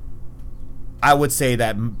closing, I would say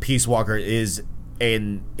that Peace Walker is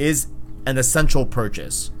an essential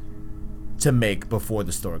purchase to make before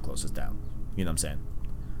the store closes down. You know what I'm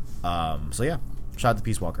saying? So yeah, shout out to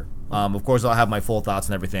Peace Walker. Of course, I'll have my full thoughts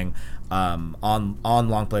and everything on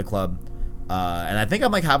Long Play Club, and I think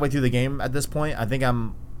I'm like halfway through the game at this point. I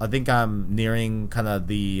think I'm nearing kind of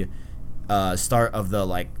the start of the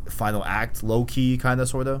like final act, low key kind of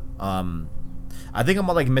sort of. I think I'm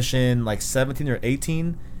on like mission like 17 or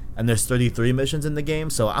 18, and there's 33 missions in the game,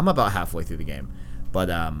 so I'm about halfway through the game. But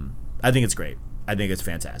I think it's great. I think it's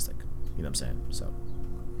fantastic. You know what I'm saying? So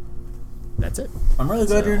that's it. I'm really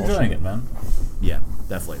glad you're enjoying it, man. Yeah,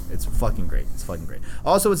 definitely. It's fucking great. It's fucking great.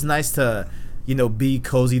 Also, it's nice to, you know, be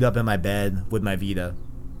cozied up in my bed with my Vita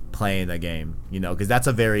playing a game, you know, because that's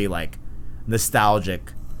a very, like,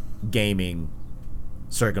 nostalgic gaming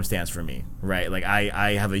circumstance for me, right? Like,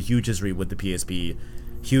 I have a huge history with the PSP,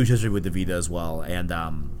 huge history with the Vita as well, and,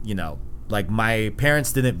 you know, like, my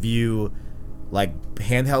parents didn't view, like,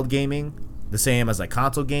 handheld gaming the same as, like,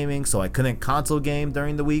 console gaming, so I couldn't console game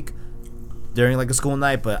during the week, during like a school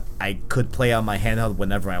night, but I could play on my handheld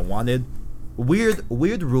whenever I wanted.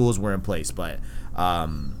 Weird rules were in place, but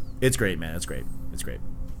it's great, man. It's great.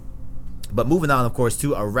 But moving on, of course,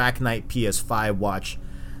 to Arachnite PS5 watch.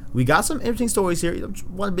 We got some interesting stories here.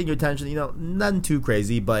 Want to bring your attention, you know, nothing too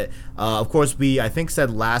crazy, but of course I think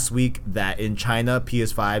said last week that in China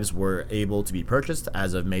PS5s were able to be purchased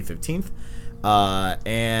as of May 15th.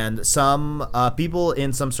 And some people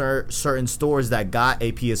in some certain stores that got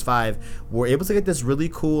a PS5 were able to get this really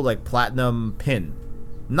cool like platinum pin.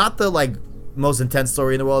 Not the like most intense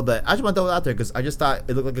story in the world, but I just want to throw it out there because I just thought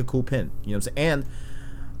it looked like a cool pin. You know what I'm saying? And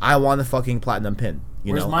I want a fucking platinum pin.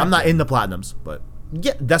 You know, I'm not into platinums, but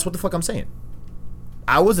yeah, that's what the fuck I'm saying.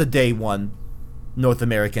 I was a day one North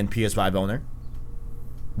American PS5 owner.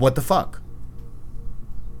 What the fuck?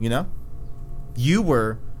 You know? You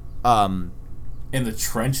were in the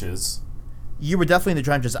trenches. You were definitely in the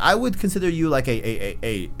trenches. I would consider you like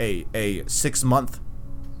a 6 month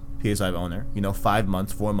PS5 owner. You know, 5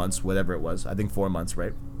 months, 4 months, whatever it was. I think 4 months,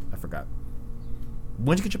 right? I forgot.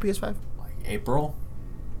 When did you get your PS5? Like April.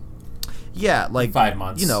 Yeah, like 5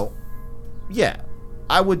 months. You know, yeah.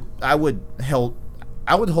 I would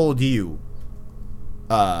hold you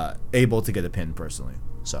able to get a pin personally.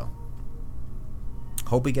 So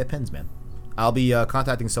hope we get pins, man. I'll be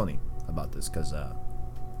contacting Sony about this because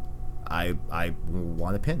I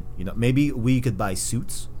want a pin. You know, maybe we could buy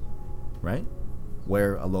suits, right?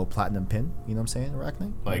 Wear a little platinum pin. You know what I'm saying,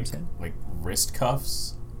 Arachnite? Like wrist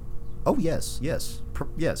cuffs. Oh yes,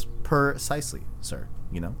 precisely, sir.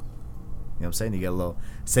 You know what I'm saying? You get a little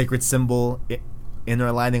sacred symbol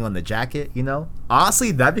inner lining on the jacket. You know,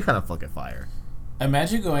 honestly, that'd be kind of fucking fire.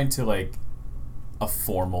 Imagine going to like a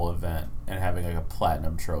formal event and having like a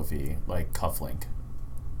platinum trophy, like cufflink.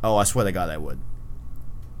 Oh, I swear to God, I would.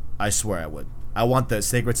 I swear I would. I want the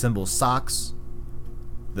sacred symbol socks,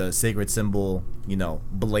 the sacred symbol, you know,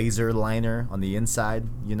 blazer liner on the inside,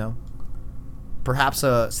 you know. Perhaps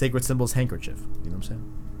a sacred symbol's handkerchief, you know what I'm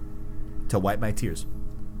saying? To wipe my tears.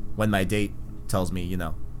 When my date tells me, you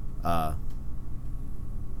know,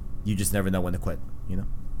 you just never know when to quit, you know?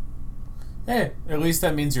 Hey, at least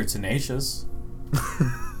that means you're tenacious.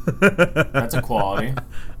 That's a quality.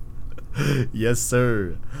 Yes,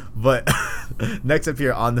 sir. But next up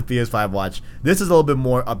here on the PS5 watch, this is a little bit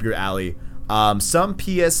more up your alley. Some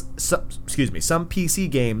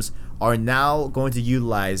PC games are now going to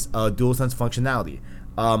utilize DualSense functionality.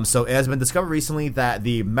 So it has been discovered recently that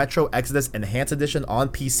the Metro Exodus Enhanced Edition on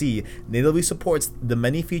PC natively supports the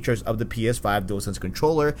many features of the PS5 DualSense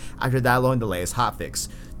controller after downloading the latest hotfix.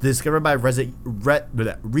 Discovered by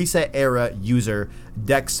Reset Era user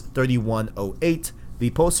Dex3108, the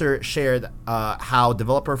poster shared how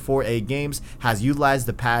developer 4A Games has utilized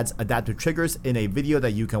the pad's adaptive triggers in a video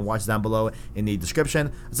that you can watch down below in the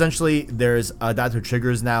description. Essentially, there's adaptive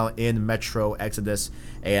triggers now in Metro Exodus,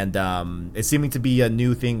 and it's seeming to be a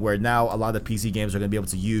new thing where now a lot of PC games are going to be able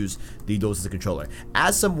to use the DualSense controller.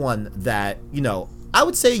 As someone that, you know, I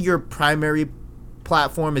would say your primary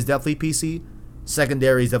platform is definitely PC,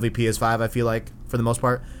 secondary is definitely PS5, I feel like, for the most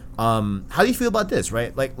part. How do you feel about this,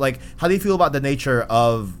 right? Like, how do you feel about the nature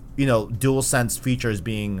of, you know, DualSense features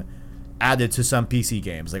being added to some PC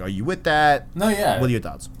games? Like, are you with that? No, yeah. What are your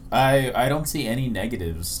thoughts? I don't see any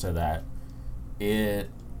negatives to that.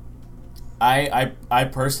 I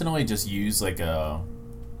personally just use like a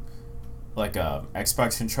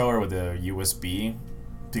Xbox controller with a USB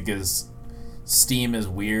because Steam is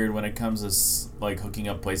weird when it comes to like hooking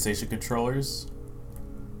up PlayStation controllers.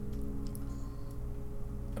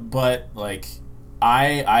 But like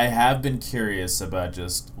I have been curious about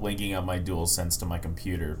just linking up my DualSense to my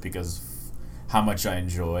computer because of how much I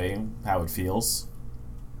enjoy how it feels.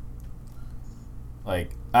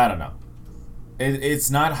 Like, I don't know. It's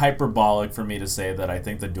not hyperbolic for me to say that I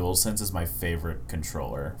think the DualSense is my favorite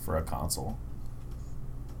controller for a console.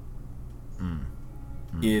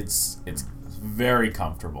 It's very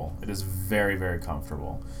comfortable. It is very, very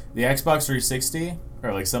comfortable. The Xbox 360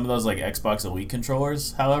 or like some of those like Xbox Elite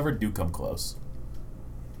controllers, however, do come close.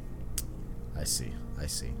 I see.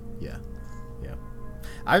 Yeah.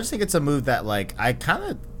 I just think it's a move that like I kind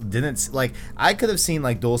of didn't like. I could have seen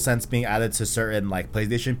like DualSense being added to certain like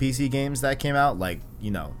PlayStation PC games that came out. Like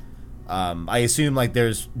I assume like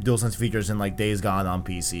there's DualSense features in like Days Gone on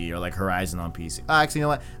PC or like Horizon on PC. Actually, you know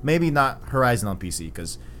what? Maybe not Horizon on PC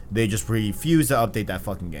because they just refuse to update that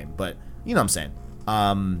fucking game. But you know what I'm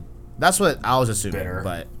saying. That's what I was assuming. Bitter.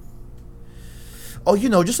 But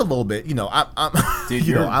just a little bit. I'm Dude,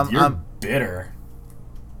 you're bitter.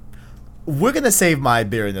 We're gonna save my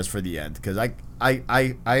bitterness for the end because I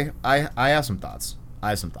have some thoughts.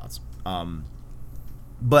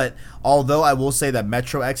 But although I will say that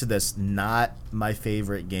Metro Exodus not my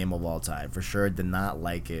favorite game of all time for sure, did not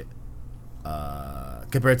like it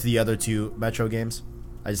compared to the other two Metro games.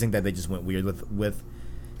 I just think that they just went weird with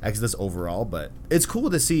Exodus overall. But it's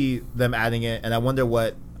cool to see them adding it, and I wonder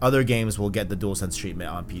what other games will get the DualSense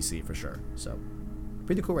treatment on PC for sure. So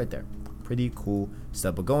pretty cool right there. Pretty cool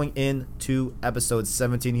stuff. But going into episode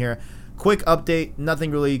 17 here, quick update, nothing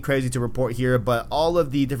really crazy to report here, but all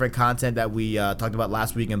of the different content that we talked about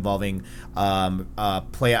last week involving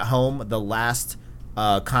Play at Home, the last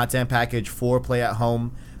content package for Play at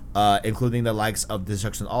Home, including the likes of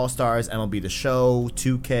Destruction All-Stars, MLB The Show,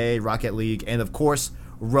 2K, Rocket League, and of course,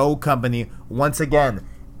 Rogue Company. Once again,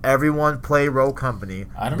 everyone play Rogue Company.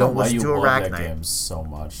 I don't know why listen you to love that Arachnite. game so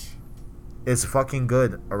much. It's fucking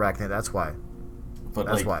good, Arachnite. That's why. But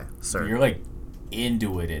That's like, why, sir. You're like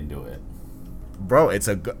into it. Bro, it's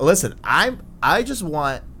listen. I just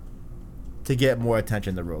want to get more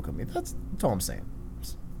attention to Rogue Company. That's all I'm saying.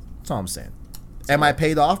 That's all I'm saying. Am I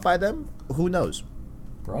paid off by them? Who knows,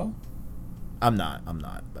 bro? I'm not.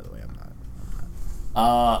 By the way, I'm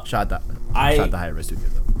not. Shot the High Risk Studio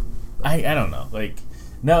though. I don't know. Like,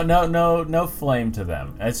 no flame to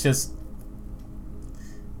them. It's just.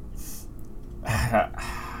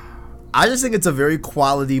 I just think it's a very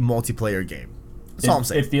quality multiplayer game. That's all I'm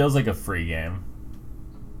saying. It feels like a free game.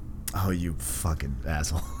 Oh, you fucking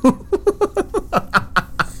asshole.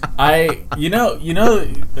 You know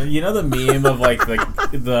the meme of like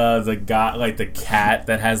the guy, like the cat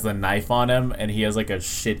that has the knife on him and he has like a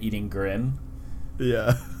shit-eating grin.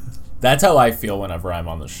 Yeah. That's how I feel whenever I'm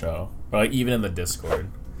on the show, or like even in the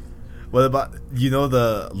Discord. What about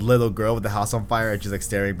the little girl with the house on fire and she's like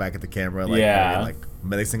staring back at the camera like very, like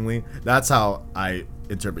menacingly? That's how I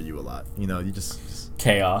interpret you a lot. You just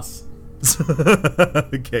chaos.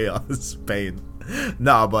 Chaos, pain.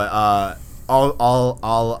 No, but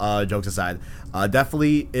all jokes aside,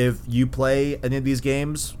 definitely if you play any of these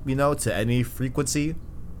games, to any frequency,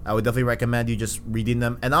 I would definitely recommend you just redeem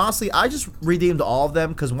them. And honestly, I just redeemed all of them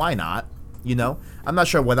because why not? I'm not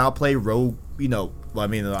sure when I'll play Rogue.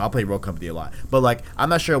 I'll play Rogue Company a lot, but like I'm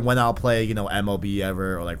not sure when I'll play MLB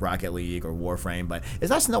ever or like Rocket League or Warframe. But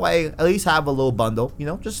it's nice to know I at least have a little bundle.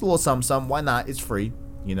 Just a little some. Why not? It's free.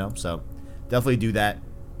 So definitely do that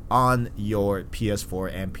on your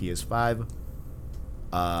PS4 and PS5.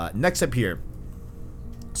 Next up here.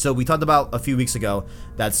 So we talked about a few weeks ago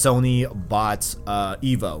that Sony bought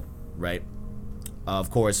Evo, right?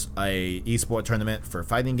 Of course, a esport tournament for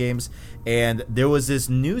fighting games, and there was this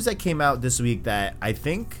news that came out this week that I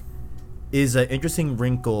think is an interesting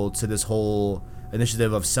wrinkle to this whole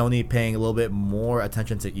initiative of Sony paying a little bit more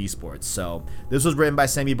attention to esports. So this was written by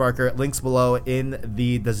Sammy Barker. Links below in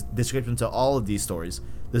the description to all of these stories.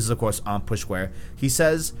 This is of course on Pushsquare. He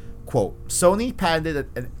says, quote, Sony patented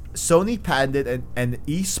an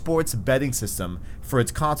esports betting system for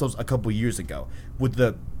its consoles a couple years ago with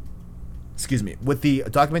the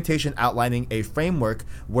documentation outlining a framework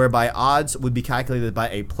whereby odds would be calculated by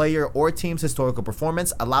a player or team's historical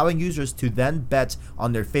performance, allowing users to then bet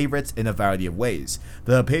on their favorites in a variety of ways.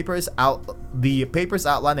 The papers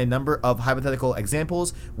outline a number of hypothetical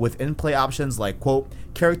examples with in-play options like, quote,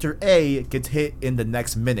 character A gets hit in the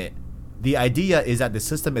next minute, The idea is that the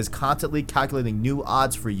system is constantly calculating new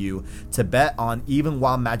odds for you to bet on even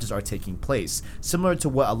while matches are taking place, similar to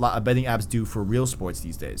what a lot of betting apps do for real sports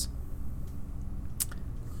these days.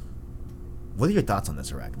 What are your thoughts on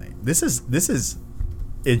this, Arachne? This is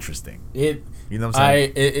interesting. You know what I'm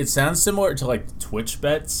saying? It sounds similar to like Twitch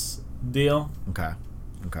bets deal. Okay.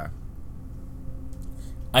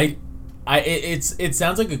 It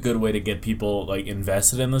sounds like a good way to get people like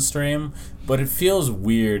invested in the stream, but it feels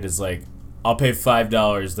weird as like I'll pay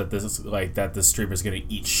 $5 that this streamer's gonna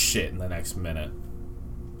eat shit in the next minute.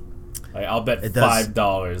 Like I'll bet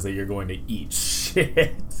 $5 that you're going to eat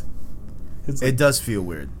shit. It does feel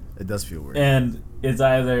weird. And it's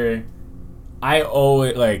either I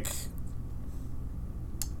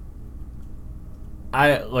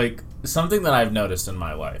something that I've noticed in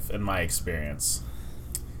my life, in my experience.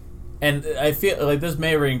 And I feel like this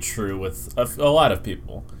may ring true with a lot of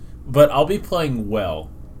people, but I'll be playing well,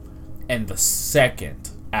 and the second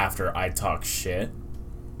after I talk shit,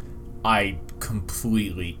 I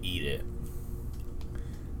completely eat it.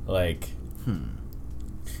 Like,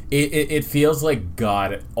 it feels like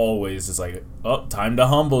God always is like, oh, time to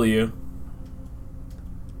humble you.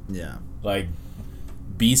 Yeah. Like,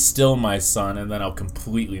 be still, my son, and then I'll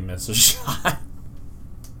completely miss a shot.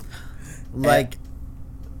 Like...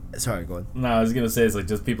 Sorry, go ahead. No, I was gonna say it's like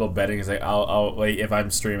just people betting. It's like I'll like if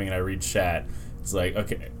I'm streaming and I read chat, it's like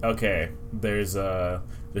okay. There's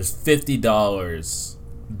 $50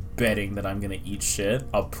 betting that I'm gonna eat shit.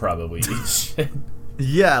 I'll probably eat shit.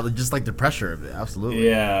 Yeah, just like the pressure of it, absolutely.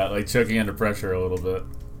 Yeah, like choking under pressure a little bit.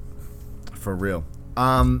 For real.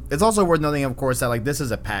 It's also worth noting, of course, that like this is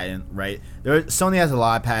a patent, right? Sony has a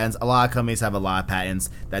lot of patents. A lot of companies have a lot of patents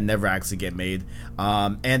that never actually get made.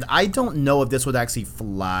 And I don't know if this would actually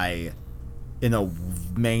fly in a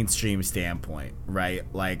mainstream standpoint, right?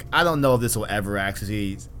 Like I don't know if this will ever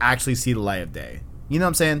actually see the light of day. You know what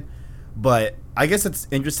I'm saying? But I guess it's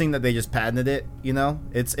interesting that they just patented it. You know,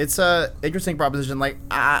 it's a interesting proposition. Like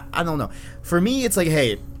I don't know. For me, it's like,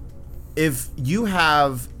 hey, if you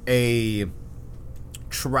have a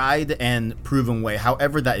tried and proven way,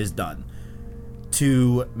 however that is done,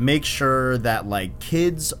 to make sure that like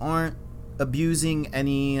kids aren't abusing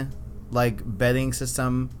any like betting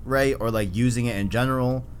system, right, or like using it in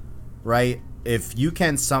general, right? If you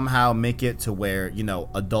can somehow make it to where, you know,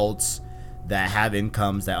 adults that have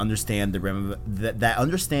incomes that understand that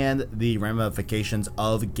understand the ramifications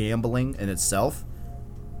of gambling in itself,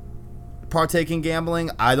 partake in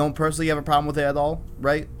gambling, I don't personally have a problem with it at all,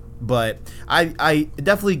 right? But I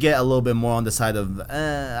definitely get a little bit more on the side of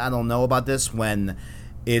I don't know about this when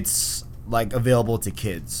it's like available to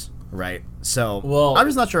kids, right? So I'm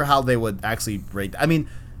just not sure how they would actually break. I mean,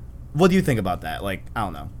 what do you think about that? Like, I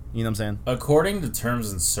don't know. You know what I'm saying? According to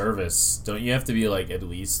terms and service, don't you have to be like at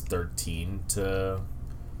least 13 to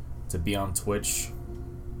be on Twitch?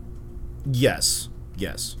 Yes.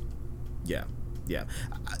 Yeah.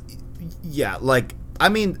 Like, I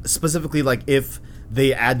mean, specifically, like if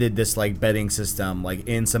they added this like betting system like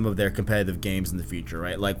in some of their competitive games in the future,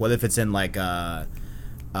 right? Like what if it's in like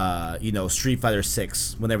you know, Street Fighter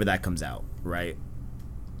 6 whenever that comes out, right?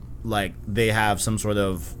 Like they have some sort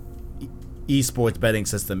of esports betting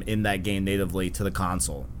system in that game natively to the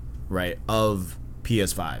console, right, of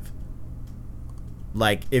PS5.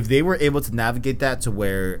 Like if they were able to navigate that to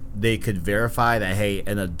where they could verify that, hey,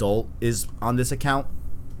 an adult is on this account.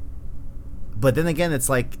 But then again, it's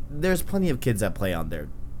like there's plenty of kids that play on their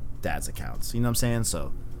dad's accounts. You know what I'm saying?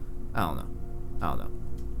 So I don't know.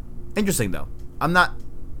 Interesting though. I'm not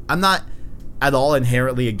at all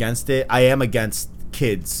inherently against it. I am against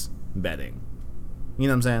kids betting. You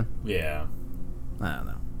know what I'm saying? Yeah. I don't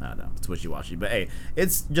know. It's wishy-washy. But hey,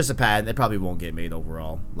 it's just a patent. It probably won't get made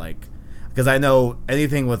overall. Like, because I know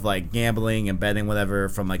anything with like gambling and betting, whatever,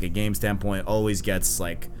 from like a game standpoint, always gets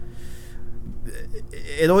like.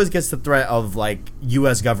 It always gets the threat of like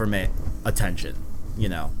U.S. government attention, you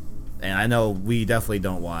know, and I know we definitely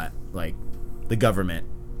don't want like the government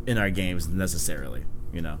in our games necessarily,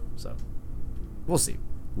 you know. So we'll see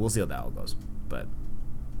how that all goes. But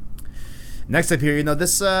next up here,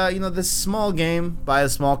 this small game by a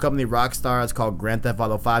small company, Rockstar. It's called Grand Theft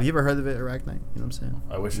Auto 5. You ever heard of it, Arachne? You know what I'm saying?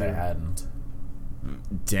 I wish I hadn't.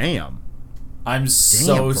 Damn. I'm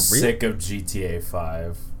so sick of GTA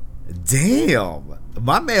 5. Damn,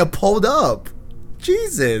 my man pulled up.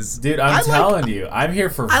 Jesus, dude, I'm telling you, I'm here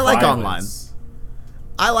for. I like online.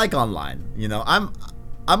 I like online. You know, I'm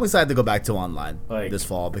excited to go back to online this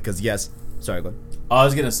fall because sorry, go ahead. All I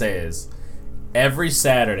was gonna say is, every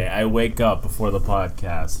Saturday I wake up before the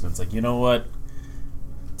podcast and it's like, you know what?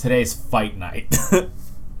 Today's fight night.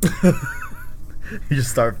 You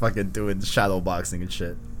just start fucking doing shadow boxing and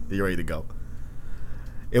shit. You're ready to go.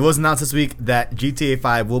 It was announced this week that GTA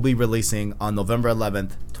 5 will be releasing on November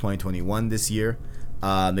 11th, 2021 this year.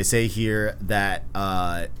 They say here that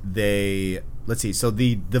let's see. So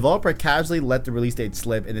the developer casually let the release date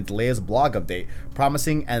slip in its latest blog update,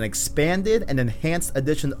 promising an expanded and enhanced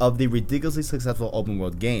edition of the ridiculously successful open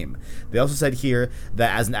world game. They also said here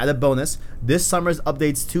that as an added bonus, this summer's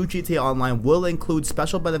updates to GTA Online will include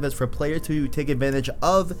special benefits for players to take advantage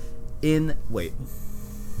of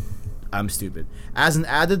I'm stupid. As an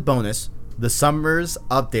added bonus, the summer's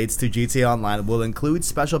updates to GTA Online will include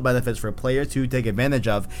special benefits for players to take advantage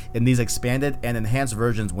of in these expanded and enhanced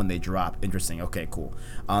versions when they drop. Interesting. Okay, cool.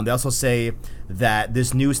 They also say that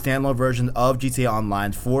this new standalone version of GTA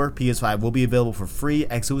Online for PS5 will be available for free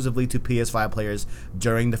exclusively to PS5 players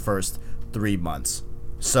during the first 3 months.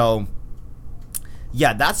 So,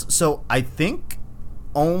 yeah, so I think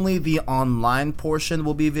only the online portion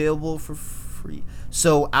will be available for free.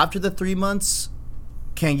 So after the 3 months,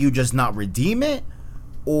 can you just not redeem it,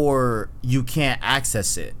 or you can't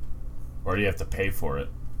access it? Or do you have to pay for it?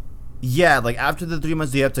 Yeah, like after the 3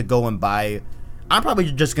 months, do you have to go and buy? I'm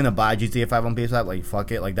probably just gonna buy GTA 5 on PS5. Like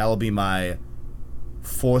fuck it, like that'll be my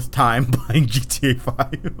 4th time buying GTA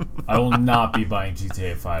 5. I will not be buying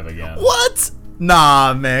GTA 5 again. What?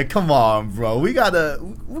 Nah, man, come on, bro. We gotta.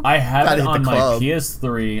 I have it on my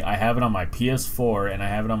PS3. I have it on my PS4, and I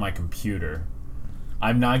have it on my computer.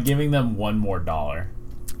 I'm not giving them $1 more.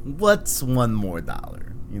 What's $1 more?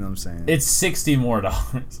 You know what I'm saying? It's $60 more.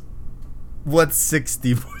 What's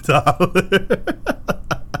 $60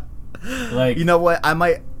 more? Like, you know what? I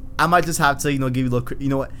might just have to, give you a little. You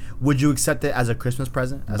know what? Would you accept it as a Christmas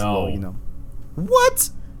present? As no. A little, What,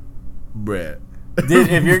 bruh? Dude,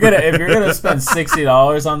 if you're gonna spend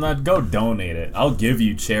 $60 on that, go donate it. I'll give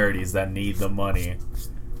you charities that need the money.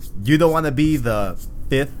 You don't want to be the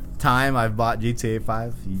 5th time I've bought GTA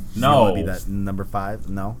 5? You No. don't want to be that number 5?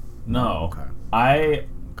 No. No. Okay. I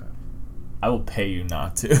will pay you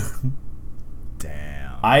not to.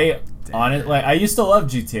 Damn. I used to love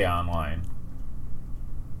GTA Online.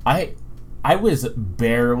 I was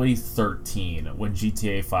barely 13 when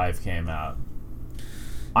GTA 5 came out.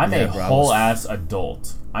 I'm a whole ass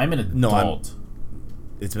adult. I'm an adult.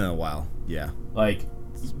 It's been a while. Yeah. Like,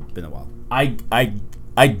 it's been a while.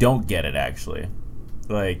 I don't get it actually.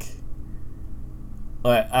 Like,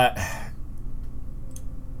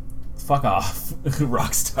 fuck off,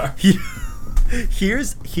 Rockstar.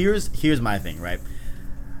 Here's my thing, right?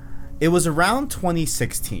 It was around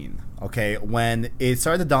 2016, okay, when it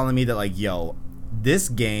started to dawn on me that like, yo, this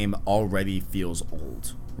game already feels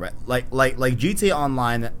old, right? Like GTA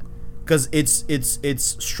Online, because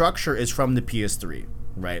its structure is from the PS3,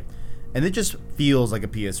 right? And it just feels like a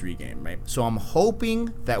PS3 game, right? So I'm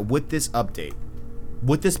hoping that with this update,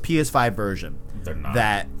 with this PS5 version, they're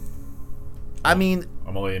not. I mean,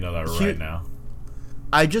 I'm gonna let you know that right now.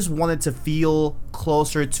 I just want it to feel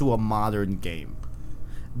closer to a modern game.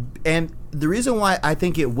 And the reason why I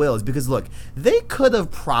think it will is because, look, they could have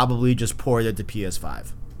probably just ported it to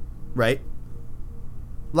PS5, right?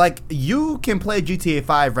 Like, you can play GTA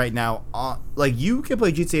 5 right now you can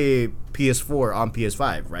play GTA PS4 on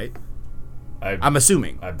PS5, right? I'm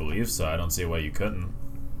assuming. I believe so. I don't see why you couldn't.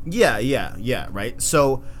 Yeah, right?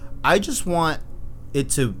 So, I just want it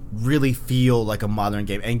to really feel like a modern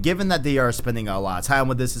game. And given that they are spending a lot of time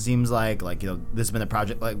with this, it seems like this has been a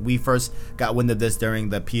project, like, we first got wind of this during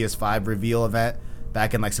the PS5 reveal event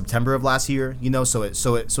back in, like, September of last year, so it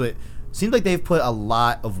seems like they've put a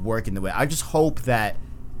lot of work into it. I just hope that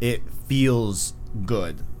it feels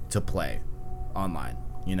good to play online,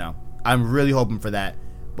 I'm really hoping for that,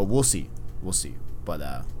 but we'll see. But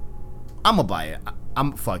I'm gonna buy it.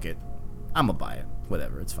 Fuck it. I'm gonna buy it.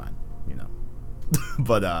 Whatever, it's fine,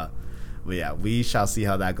 but yeah, we shall see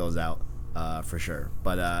how that goes out, for sure.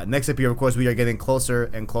 But next up here, of course, we are getting closer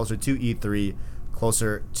and closer to E3,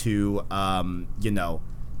 closer to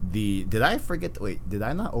did I forget? Wait, did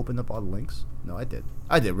I not open up all the links? No, I did.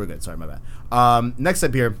 We're good. Sorry, my bad. Next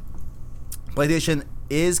up here, PlayStation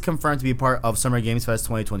is confirmed to be part of Summer Games Fest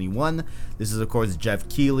 2021. This is, of course, Jeff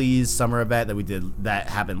Keighley's summer event that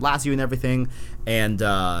happened last year and everything. And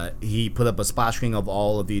he put up a splash screen of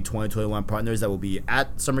all of the 2021 partners that will be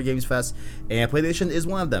at Summer Games Fest, and PlayStation is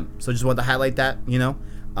one of them. So just wanted to highlight that.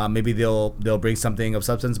 Maybe they'll bring something of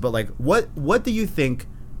substance. But like, what do you think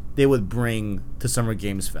they would bring to Summer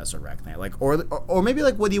Games Fest or Arachnite? Like, or maybe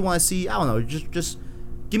like, what do you want to see? I don't know. Just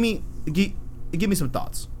give me some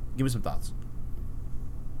thoughts. Give me some thoughts.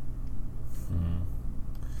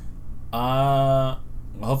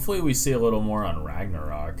 Hopefully we see a little more on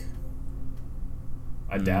Ragnarok.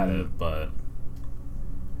 I doubt it, but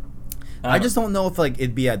I just don't know if like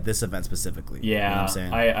it'd be at this event specifically. Yeah, you know what I'm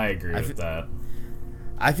saying? I agree with that.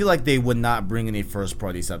 I feel like they would not bring any first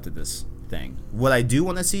party stuff to this thing. What I do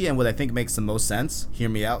want to see and what I think makes the most sense, hear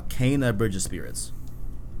me out, Kena Bridge of Spirits.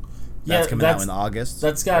 That's coming out in August.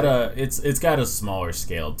 That's got it's got a smaller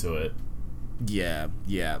scale to it. Yeah.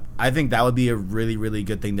 I think that would be a really, really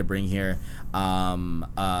good thing to bring here.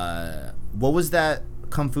 What was that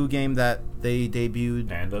Kung Fu game that they debuted?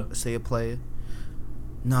 Panda? Say a play?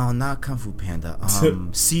 No, not Kung Fu Panda.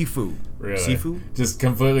 Sifu. Really? Sifu? Just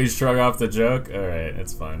completely shrug off the joke? Alright,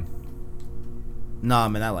 it's fine. Nah,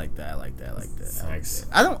 man, I like that. Thanks.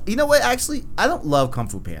 I don't. You know what? Actually, I don't love Kung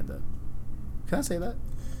Fu Panda. Can I say that?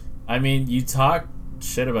 I mean, you talk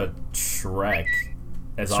shit about Shrek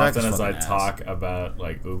as Shrek often is as I fucking ass. talk about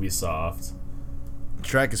like Ubisoft.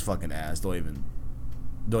 Shrek is fucking ass. Don't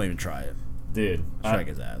even try it. Dude, Shrek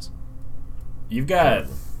is ass. you've got.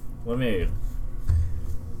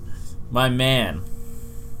 My man.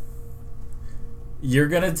 You're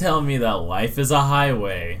gonna tell me that Life is a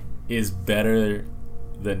Highway is better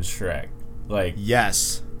than Shrek? Like,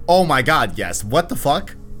 Yes. Oh my god, yes. What the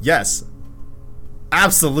fuck? Yes.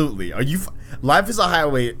 Absolutely. Are you Life is a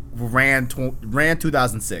Highway ran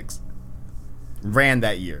 2006. Ran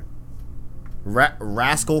that year.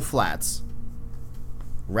 Rascal Flats.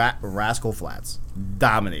 Rascal Flats.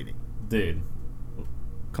 Dominating. dude,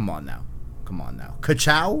 Come on now.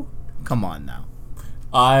 Ka-chow? Come on now.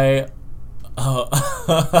 I.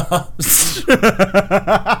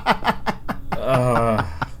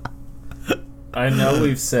 I know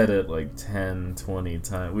we've said it like 10, 20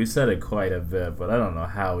 times. We've said it quite a bit, but I don't know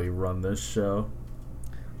how we run this show.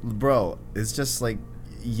 Bro, it's just like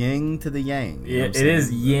yin to the yang. You know what I'm It is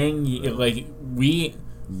saying? yin. Like, we.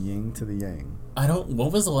 Yin to the yang.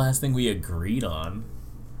 What was the last thing we agreed on?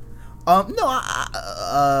 No,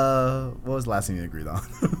 what was the last thing you agreed on?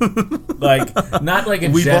 Like, not like a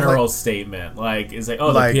We both, general like- statement. Like, it's like, oh,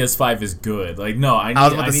 Like- the PS5 is good. Like, no, I I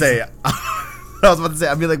was about to say.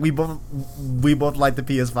 I mean, like we both like the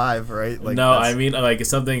PS5, right? Like, no, that's- I mean like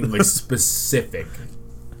something like specific.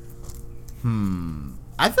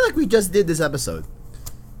 I feel like we just did this episode.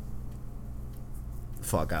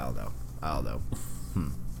 Fuck, I don't know.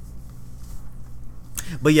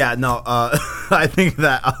 But yeah, no. I think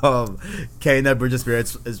that Kena Bridge of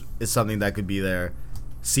Spirits is something that could be there.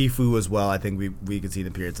 Sifu as well. I think we could see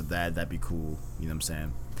the periods of that. That'd be cool. You know what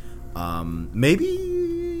I'm saying?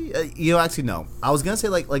 Maybe actually no. I was gonna say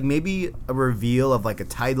like maybe a reveal of like a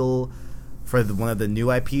title for one of the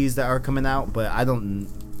new IPs that are coming out, but I don't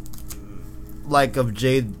like of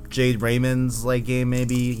Jade Raymond's like game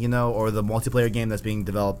maybe, or the multiplayer game that's being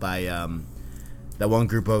developed by that one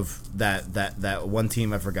group of that one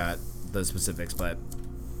team. I forgot the specifics, but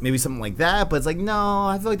maybe something like that. But it's like no,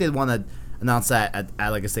 I feel like they'd want to announce that at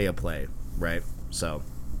like a state of play, right? So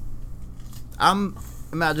I'm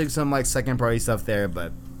imagining some like second party stuff there,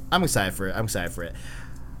 but I'm excited for it.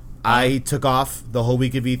 I took off the whole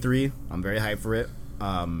week of E3. I'm very hyped for it.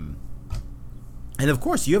 And of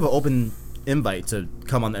course, you have an open invite to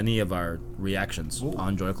come on any of our reactions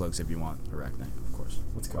on JoyClicks if you want, Arachne, of course.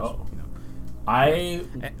 Let's go. You know. I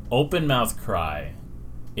open mouth cry,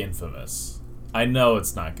 Infamous. I know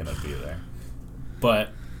it's not gonna be there, but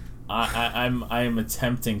I'm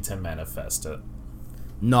attempting to manifest it.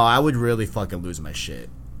 No, I would really fucking lose my shit.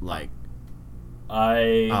 Like,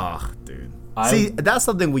 dude. See, that's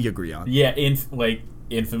something we agree on. Yeah,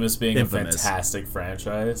 Infamous being Infamous. a fantastic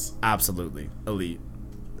franchise. Absolutely. Elite.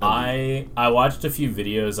 I watched a few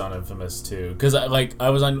videos on Infamous too, because I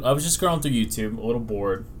was just scrolling through YouTube, a little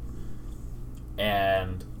bored,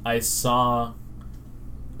 and I saw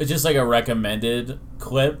it's just like a recommended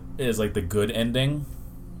clip is like the good ending.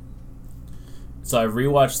 So I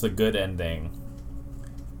rewatched the good ending,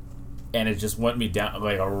 and it just went me down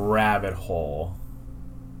like a rabbit hole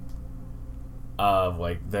of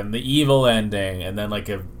like then the evil ending, and then like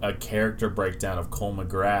a character breakdown of Cole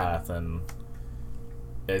McGrath, and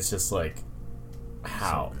it's just like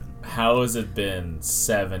how has it been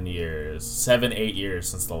 7, 8 years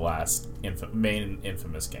since the last main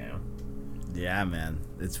Infamous game? Yeah, man.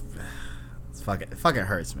 It fucking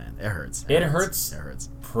hurts, man. It hurts. It hurts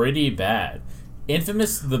pretty bad.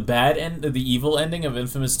 Infamous, the evil ending of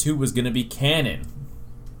Infamous 2 was gonna be canon.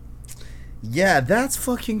 Yeah, that's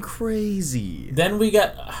fucking crazy. Then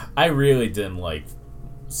I really didn't like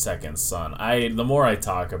Second Son. The more I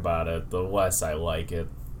talk about it, the less I like it.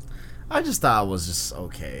 I just thought it was just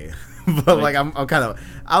okay. But like I'm kind of,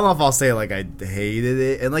 I don't know if I'll say like I hated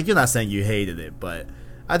it, and like you're not saying you hated it, but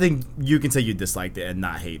I think you can say you disliked it and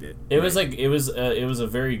not hate it. It was like it was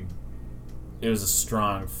a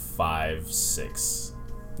strong 5, 6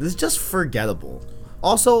 It's just forgettable.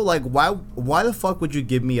 Also, like, why the fuck would you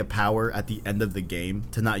give me a power at the end of the game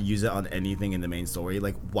to not use it on anything in the main story?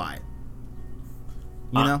 Like, why?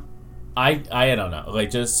 You know? I don't know. Like,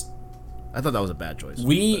 just I thought that was a bad choice.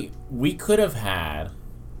 we could have had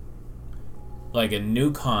like a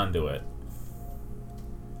new conduit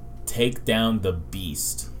take down the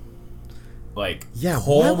beast. Like, Yeah,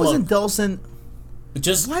 Cole why wasn't look- Delson?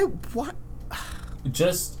 just Why?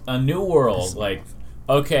 just a new world? Like,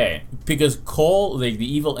 okay, because Cole, like the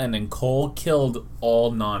evil ending, Cole killed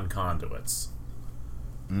all non-conduits.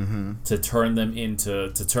 To turn them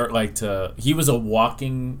into he was a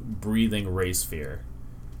walking, breathing race fear.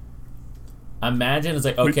 Imagine it's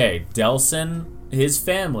like, okay, Delson, his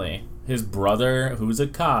family, his brother who's a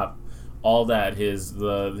cop, all that,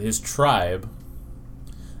 his tribe,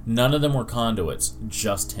 none of them were conduits,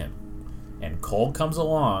 just him. And Cole comes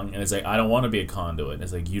along and is like, I don't want to be a conduit. And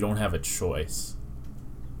it's like, you don't have a choice.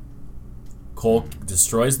 Cole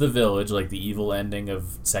destroys the village like the evil ending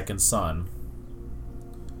of Second Son.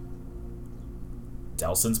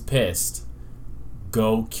 Delson's pissed.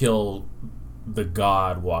 Go kill the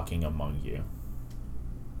god walking among you.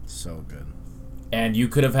 So good. And you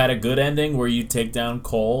could have had a good ending where you take down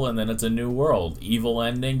Cole and then it's a new world. Evil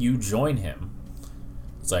ending, you join him.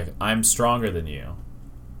 It's like, I'm stronger than you.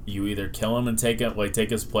 You either kill him and take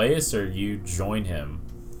his place, or you join him.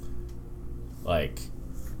 Like,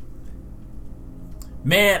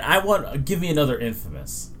 man, give me another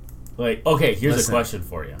Infamous. Like, okay, here's Listen. a question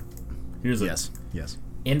for you. Yes.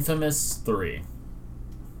 Infamous 3.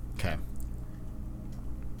 Okay.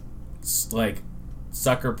 Like,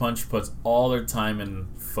 Sucker Punch puts all their time and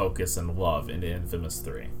focus and love into Infamous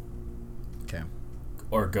 3. Okay.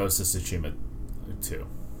 Or Ghost of Tsushima 2.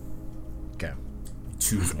 Okay.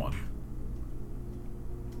 Choose one.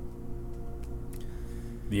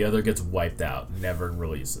 The other gets wiped out, never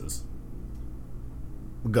releases.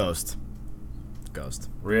 Ghost.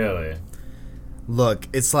 Really? Look,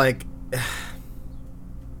 it's like,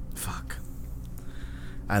 fuck.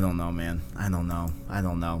 I don't know, man. I don't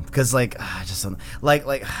know. Because, like, I just don't, like,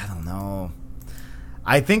 I don't know.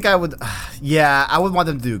 I think I would, yeah, I would want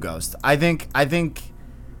them to do Ghost. I think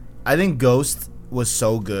Ghost was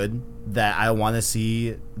so good that I want to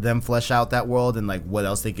see them flesh out that world and, like, what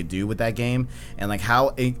else they could do with that game. And, like,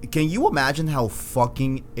 can you imagine how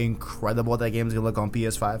fucking incredible that game is going to look on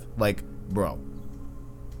PS5? Like, bro.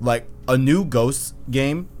 Like, a new Ghost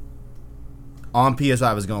game on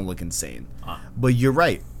PS5 is going to look insane. But you're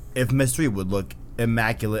right. Infamous 3 would look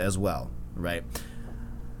immaculate as well, right?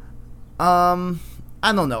 I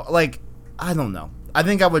don't know. Like, I don't know. I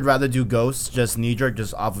think I would rather do Ghost, just knee-jerk,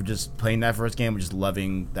 just off of just playing that first game, just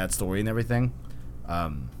loving that story and everything.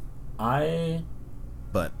 But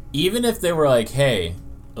even if they were like, hey,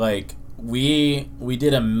 like, we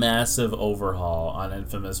did a massive overhaul on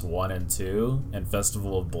Infamous 1 and 2 and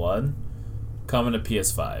Festival of Blood, coming to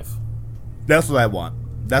PS5. that's what I want.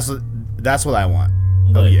 That's what I want.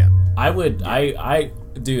 Oh Like, yeah. I would,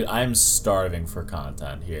 dude, I'm starving for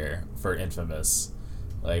content here for Infamous.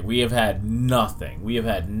 Like, we have had nothing. We have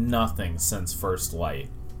had nothing since First Light.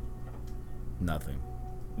 Nothing.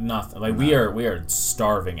 Nothing. Like, we are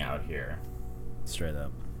starving out here. Straight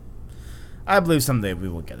up. I believe someday we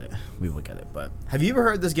will get it. But have you ever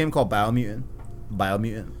heard this game called Biomutant?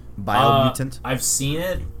 Biomutant? I've seen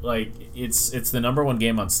it. Like, it's the #1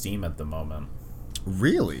 game on Steam at the moment.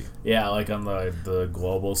 Really? Yeah, like on the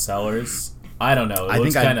global sellers. I don't know. It I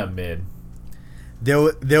looks think I- kind of mid.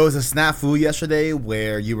 There was a snafu yesterday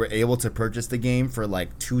where you were able to purchase the game for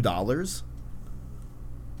like $2,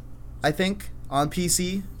 I think, on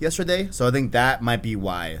PC yesterday. So I think that might be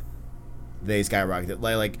why they skyrocketed.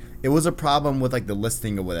 Like it was a problem with like the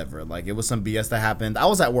listing or whatever. Like it was some BS that happened. I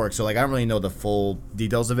was at work, so like I don't really know the full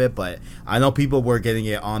details of it, but I know people were getting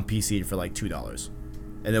it on PC for like $2,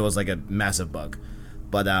 and it was like a massive bug.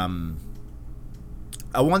 But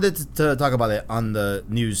I wanted to talk about it on the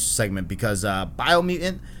news segment because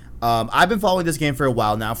Biomutant, I've been following this game for a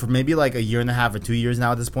while now, for maybe like a year and a half or 2 years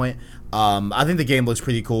now at this point. I think the game looks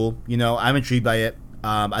pretty cool. You know, I'm intrigued by it.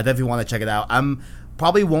 I definitely want to check it out.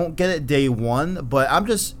 Probably won't get it day one, but I'm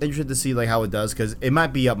just interested to see like how it does because it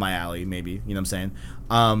might be up my alley, maybe. You know what I'm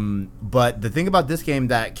saying? But the thing about this game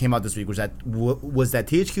that came out this week was that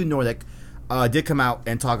THQ Nordic did come out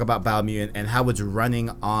and talk about Biomutant and how it's running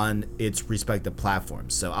on its respective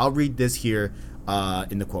platforms. So I'll read this here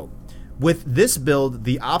in the quote. With this build,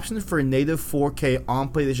 the option for native 4K on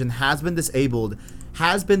PlayStation has been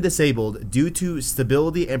disabled due to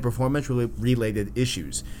stability and performance related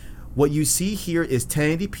issues. What you see here is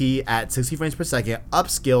 1080p at 60 frames per second,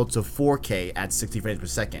 upscaled to 4K at 60 frames per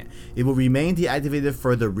second. It will remain deactivated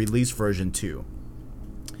for the release version 2.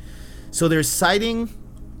 So they're citing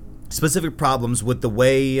specific problems with the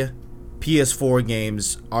way PS4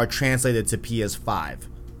 games are translated to PS5,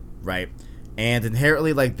 right? And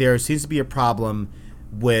inherently, like, there seems to be a problem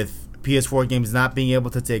with PS4 games not being able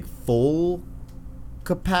to take full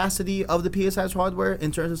capacity of the PS5's hardware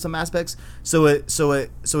in terms of some aspects. So it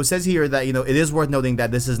says here that, you know, it is worth noting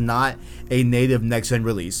that this is not a native next-gen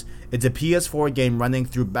release. It's a PS4 game running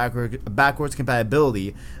through backwards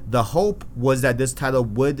compatibility. The hope was that this title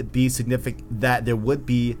would be significant, that there would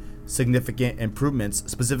be significant improvements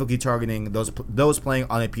specifically targeting those playing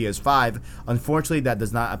on a PS5. Unfortunately, that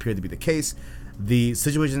does not appear to be the case. The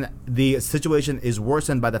situation is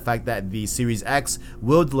worsened by the fact that the Series X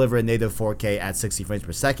will deliver a native 4K at 60 frames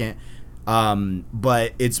per second.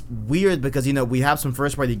 But it's weird because, you know, we have some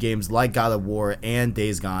first-party games like God of War and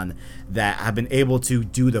Days Gone that have been able to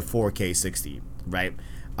do the 4K 60, right?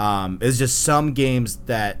 It's just some games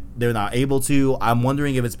that they're not able to. I'm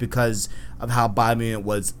wondering if it's because of how Biomutant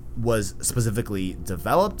was specifically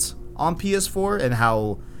developed on PS4 and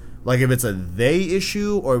how, like, if it's a they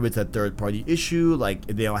issue or if it's a third-party issue, like,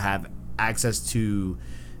 if they don't have access to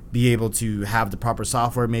be able to have the proper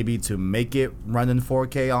software maybe to make it run in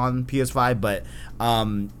 4K on PS5. But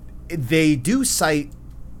they do cite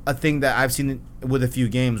a thing that I've seen with a few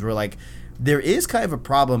games where, like, there is kind of a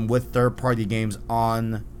problem with third-party games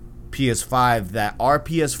on PS5 that are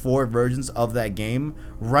PS4 versions of that game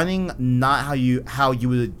running not how you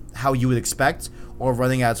would expect, or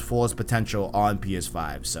running at its fullest potential on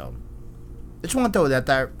PS5. So I just want to throw that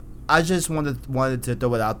there. I just wanted to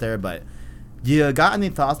throw it out there. But you got any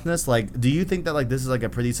thoughts on this? Like, do you think that, like, this is like a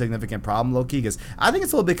pretty significant problem, low-key? Because I think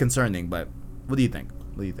it's a little bit concerning. But what do you think?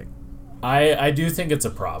 I do think it's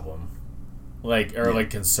a problem, like, or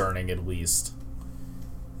like concerning at least.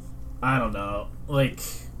 I don't know, like,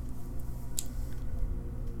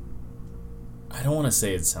 I don't want to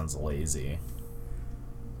say it sounds lazy.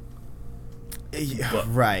 Yeah,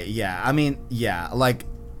 right, yeah. I mean, yeah, like,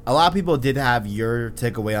 a lot of people did have your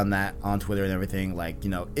takeaway on that on Twitter and everything. Like, you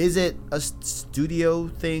know, is it a studio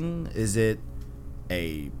thing? Is it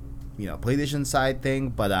a, you know, PlayStation side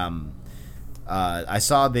thing? But I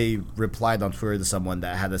saw they replied on Twitter to someone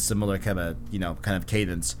that had a similar kind of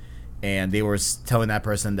cadence, and they were telling that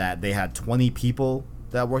person that they had 20 people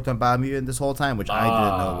that worked on Biomutant this whole time, which I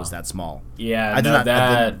didn't know was that small. Yeah, I did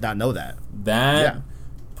not know that. That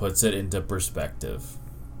puts it into perspective.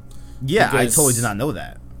 Yeah, because I totally did not know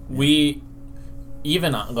that. We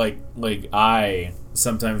even like I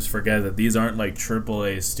sometimes forget that these aren't like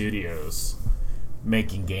AAA studios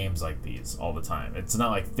making games like these all the time. It's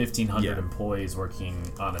not like 1,500 employees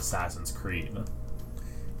working on Assassin's Creed.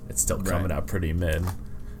 It's still coming out pretty mid.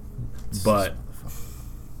 But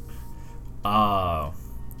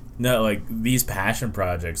no, like, these passion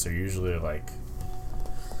projects are usually like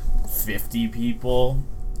 50 people,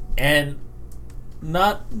 and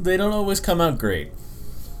they don't always come out great,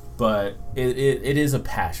 but it is a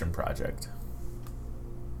passion project.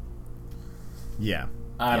 Yeah.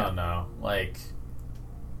 I don't know, like,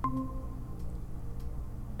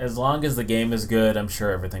 as long as the game is good, I'm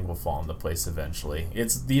sure everything will fall into place eventually.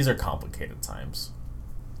 These are complicated times.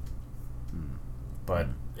 But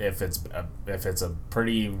if it's a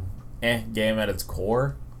pretty game at its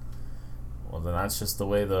core, well, then that's just the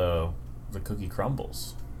way the cookie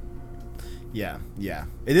crumbles. Yeah.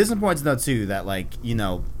 It is important to know too that, like, you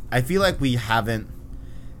know, I feel like we haven't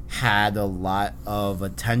had a lot of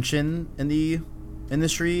attention in the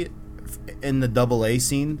industry in the AA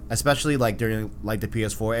scene, especially like during like the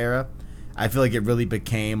PS4 era. I feel like it really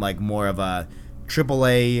became like more of a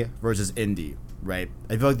AAA versus indie, right?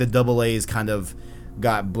 I feel like the AA is kind of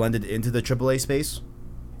got blended into the AAA space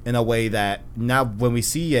in a way that now when we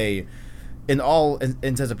see in all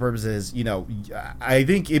intents and purposes, you know, I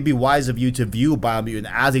think it'd be wise of you to view Biomutant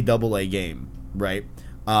as a AA game, right?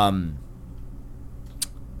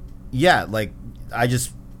 Yeah, like, I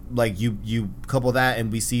just, like, you couple that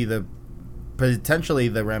and we see the potentially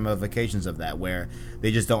the ramifications of that, where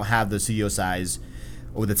they just don't have the studio size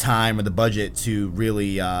or the time or the budget to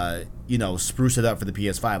really you know, spruce it up for the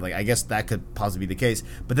PS5. Like, I guess that could possibly be the case,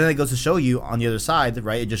 but then it goes to show you on the other side,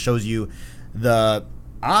 right? It just shows you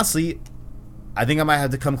honestly, I think I might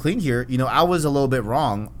have to come clean here. You know, I was a little bit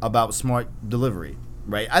wrong about smart delivery,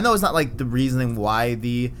 right? I know it's not like the reasoning why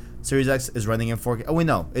the Series X is running in 4K. Oh, wait,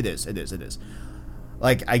 no, it is.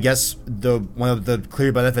 Like, I guess one of the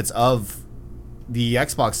clear benefits of the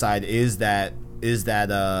Xbox side is that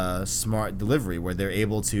smart delivery, where they're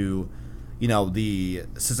able to, the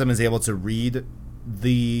system is able to read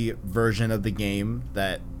the version of the game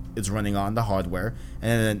that it's running on the hardware,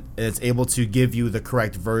 and then it's able to give you the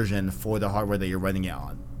correct version for the hardware that you're running it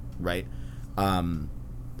on, right?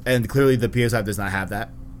 And clearly the PS5 does not have that,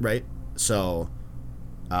 right? So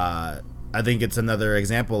I think it's another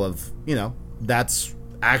example of, that's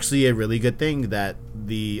actually a really good thing that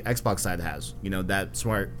the Xbox side has, that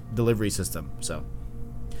smart delivery system. So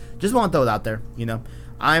just want to throw it out there,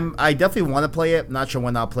 I definitely want to play it. Not sure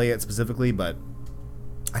when I'll play it specifically, but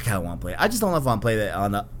I kind of want to play it. I just don't know if I'll play it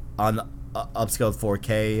on upscaled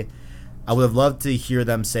 4K. I would have loved to hear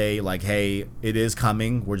them say, like, hey, it is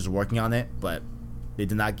coming, we're just working on it, but they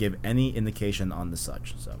did not give any indication on the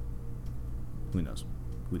such, so who knows?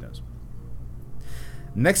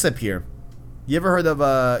 Next up here, you ever heard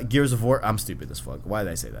of Gears of War? I'm stupid as fuck. Why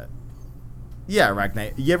did I say that? Yeah,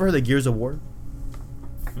 Arachnite. You ever heard of Gears of War?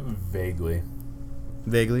 Vaguely.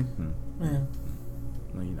 Vaguely? Yeah.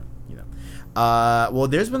 Well, well,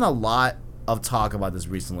 there's been a lot of talk about this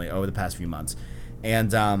recently over the past few months,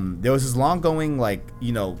 and there was this long-going,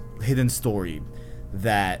 hidden story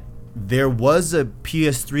that there was a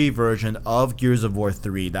PS3 version of Gears of War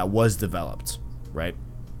 3 that was developed, right?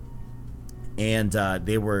 And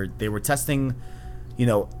they were testing,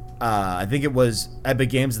 I think it was Epic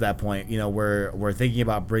Games at that point, we're thinking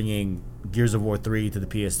about bringing Gears of War 3 to the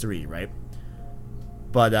PS3, right?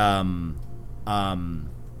 But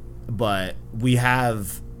we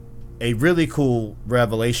have a really cool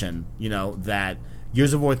revelation, that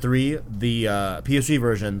Gears of War 3, the PS3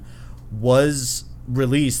 version, was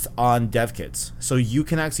released on dev kits. So you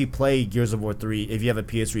can actually play Gears of War 3 if you have a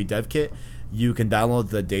PS3 dev kit. You can download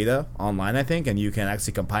the data online, I think, and you can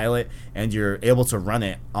actually compile it, and you're able to run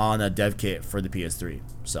it on a dev kit for the PS3.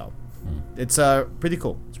 So it's pretty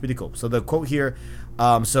cool. It's pretty cool. So the quote here,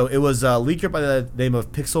 so it was a leaker by the name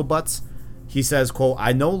of Pixel Butts. He says, quote,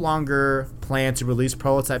 "I no longer plan to release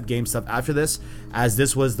prototype game stuff after this, as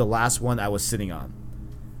this was the last one I was sitting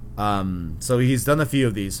on." So he's done a few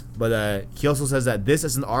of these, but he also says that this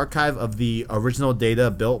is an archive of the original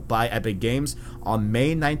data built by Epic Games on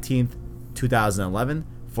May 19th, 2011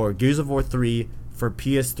 for Gears of War 3 for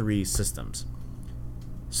PS3 systems.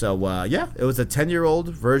 So yeah, it was a 10-year-old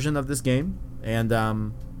version of this game, and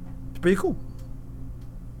it's pretty cool.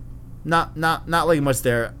 Not like much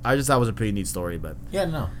there. I just thought it was a pretty neat story, but Yeah,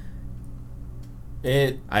 no.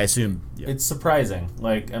 I assume It's surprising.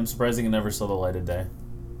 I'm surprising it never saw the light of day.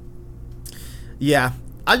 Yeah,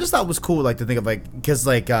 I just thought it was cool, to think of, because,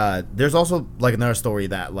 there's also, another story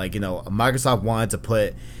that, Microsoft wanted to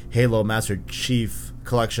put Halo Master Chief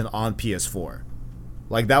Collection on PS4.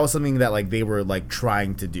 That was something that, they were,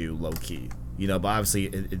 trying to do low-key, but obviously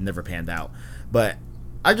it never panned out. But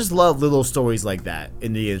I just love little stories like that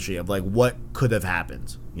in the industry of, what could have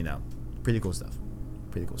happened, Pretty cool stuff.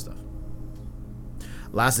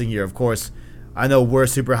 Last thing here, of course, I know we're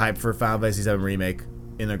super hyped for Final Fantasy VII Remake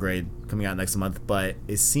Intergrade coming out next month, but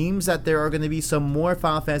it seems that there are going to be some more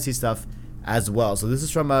Final Fantasy stuff as well. So this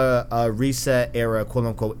is from a Reset era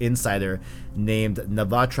quote-unquote insider named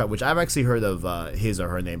Navatra, which I've actually heard of his or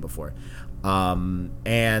her name before. And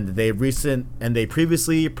they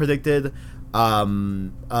previously predicted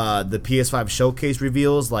the PS5 showcase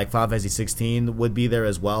reveals, like Final Fantasy 16 would be there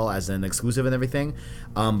as well as an exclusive and everything.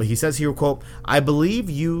 But he says here, quote, "I believe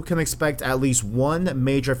you can expect at least one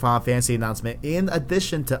major Final Fantasy announcement in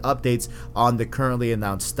addition to updates on the currently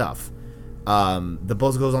announced stuff." The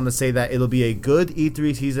post goes on to say that it'll be a good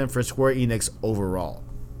E3 season for Square Enix overall.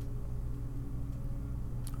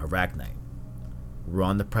 Arachnite. We're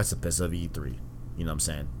on the precipice of E3. You know what I'm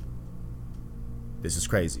saying? This is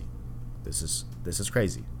crazy. This is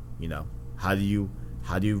crazy. How do you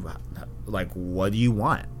what do you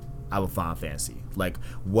want out of Final Fantasy?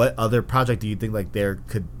 What other project do you think there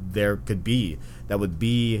could be that would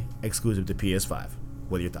be exclusive to PS5?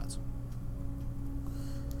 What are your thoughts?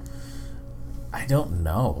 I don't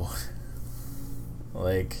know.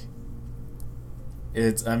 I'm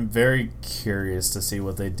very curious to see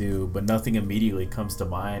what they do, but nothing immediately comes to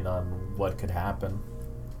mind on what could happen.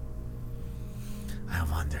 I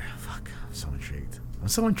wonder. Fuck, I'm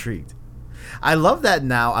so intrigued. I love that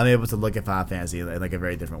now I'm able to look at Final Fantasy in a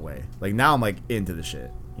very different way. Now I'm into the shit,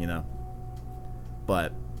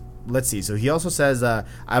 But let's see. So he also says,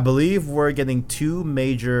 I believe we're getting two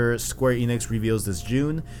major Square Enix reveals this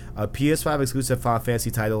June: a PS5 exclusive Final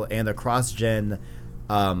Fantasy title and a cross-gen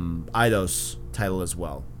Eidos title as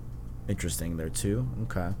well. Interesting there too.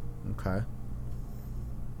 Okay.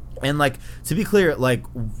 And to be clear,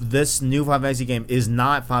 this new Final Fantasy game is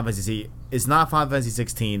not Final Fantasy. It's not Final Fantasy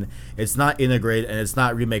 16. It's not Integrate, and it's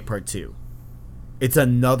not Remake Part 2. It's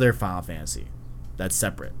another Final Fantasy that's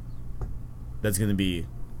separate. That's gonna be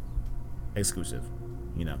exclusive.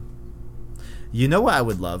 You know. You know what I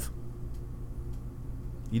would love?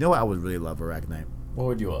 You know what I would really love, Arachnite? What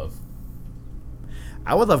would you love?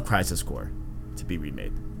 I would love Crisis Core to be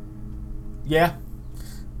remade. Yeah.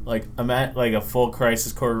 Like a full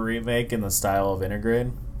Crisis Core remake in the style of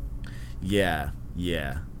Intergrade. Yeah.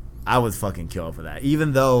 I would fucking kill for that.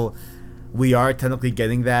 Even though we are technically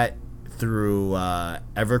getting that through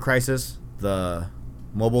Ever Crisis, the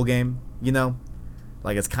mobile game, you know?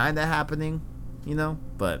 Like, it's kind of happening, you know?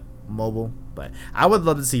 But mobile. But I would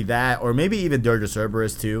love to see that, or maybe even Dirge of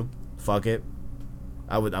Cerberus too. Fuck it.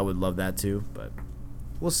 I would love that too, but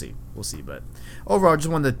we'll see. But overall, I just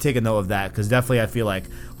wanted to take a note of that, because definitely I feel like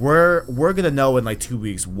we're gonna know in like 2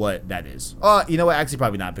 weeks what that is. You know what? Actually,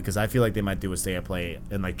 probably not, because I feel like they might do a stay at play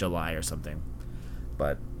in like July or something.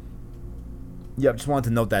 But yeah, just wanted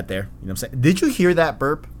to note that there. You know what I'm saying? Did you hear that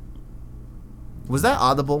burp? Was that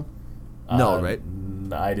audible? No, right?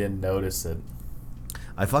 I didn't notice it.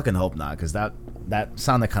 I fucking hope not, because that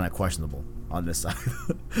sounded kind of questionable on this side.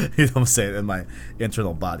 You know what I'm saying? In my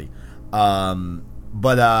internal body.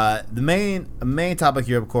 But the main topic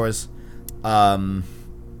here, of course, we're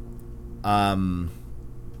gonna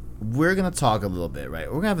talk a little bit, right?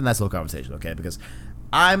 We're gonna have a nice little conversation, okay? Because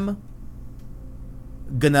I'm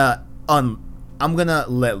gonna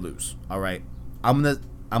let loose, all right? I'm gonna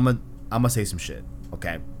say some shit,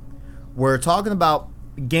 okay? We're talking about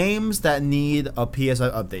games that need a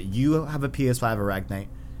PS5 update. You have a PS5, Arachnite.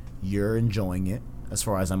 You're enjoying it, as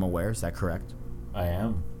far as I'm aware. Is that correct? I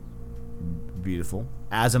am. Beautiful.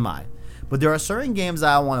 As am I. But there are certain games that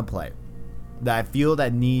I want to play that I feel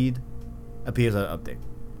that need a PS5 update.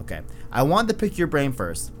 Okay. I wanted to pick your brain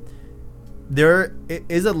first. There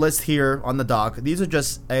is a list here on the dock. These are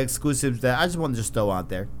just exclusives that I just want to just throw out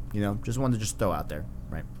there. You know, just wanted to just throw out there,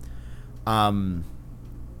 right?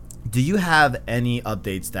 Do you have any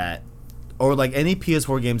updates that, or like any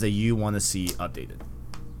PS4 games that you want to see updated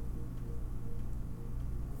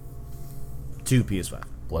to PS5?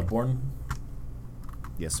 Bloodborne?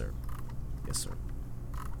 Yes, sir. Yes, sir.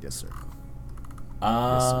 Yes, sir.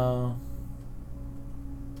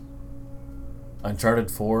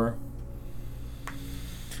 Uncharted 4.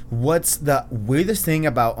 What's the weirdest thing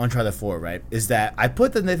about Uncharted 4, right, is that I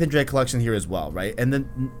put the Nathan Drake collection here as well, right? And the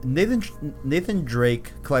Nathan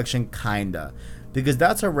Drake collection, kinda, because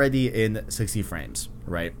that's already in 60 frames,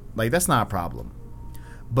 right? Like, that's not a problem.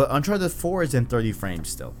 But Uncharted 4 is in 30 frames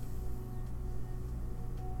still.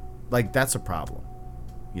 Like, that's a problem,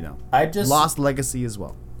 you know? I just Lost Legacy as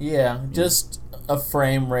well. Yeah, just a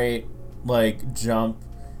frame rate like jump,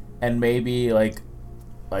 and maybe like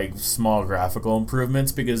small graphical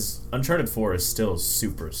improvements, because Uncharted 4 is still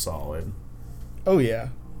super solid. Oh yeah,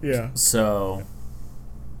 yeah. So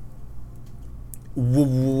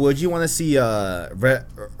would you want to see a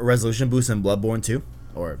resolution boost in Bloodborne 2?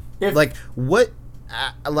 Or like what?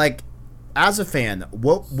 Like, as a fan,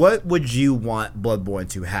 what would you want Bloodborne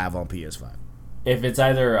to have on PS5? If it's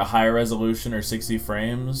either a high resolution or 60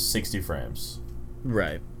 frames, 60 frames.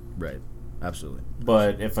 Right. Absolutely.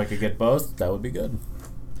 But if I could get both, that would be good.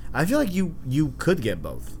 I feel like you could get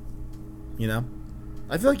both. You know?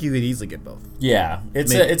 I feel like you could easily get both. Yeah,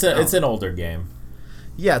 it's an older game.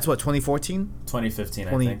 Yeah, it's what, 2014? 2015,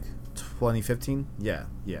 I think. 2015? Yeah.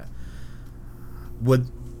 Would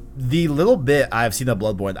the little bit I've seen of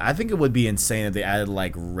Bloodborne, I think it would be insane if they added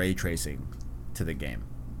like ray tracing to the game.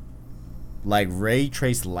 Like ray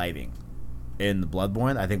trace lighting in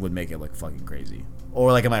Bloodborne, I think would make it look fucking crazy.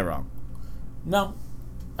 Or like, am I wrong? No,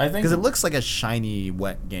 I think because it looks like a shiny,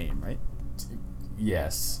 wet game, right?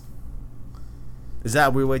 Yes. Is that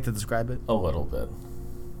a weird way to describe it? A little bit.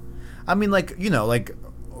 I mean, like, you know, like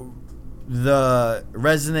the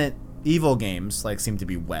Resident Evil games like seem to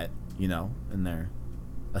be wet, you know, in their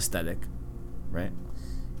aesthetic, right?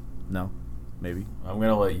 No, maybe. I'm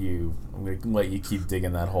gonna let you keep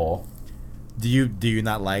digging that hole. Do you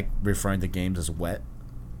not like referring to games as wet?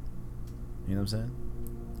 You know what I'm saying?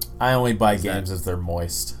 I only buy games if they're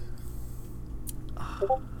moist.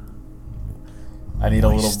 I need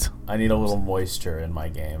a little moisture in my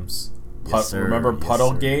games. Yes, sir. Remember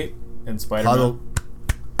Puddlegate in Spider-Man?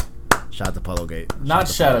 Shout out to Puddlegate.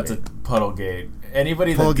 Shout out to Puddlegate.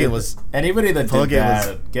 Anybody that did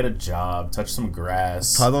that, get a job, touch some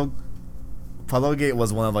grass. Puddlegate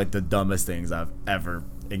was one of like the dumbest things I've ever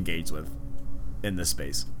engaged with in this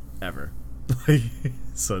space ever.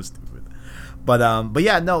 So stupid. But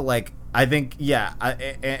yeah, no, like I think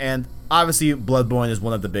and obviously Bloodborne is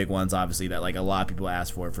one of the big ones, obviously, that like a lot of people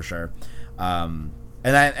ask for sure. And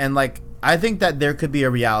like I think that there could be a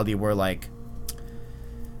reality where like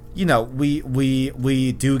you know,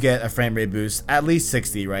 we do get a frame rate boost, at least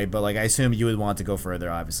 60, right? But like I assume you would want to go further,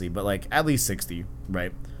 obviously, but like at least 60,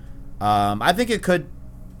 right? I think it could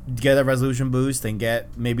get a resolution boost and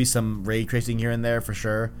get maybe some ray tracing here and there for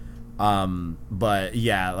sure. But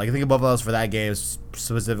yeah, like I think above else for that game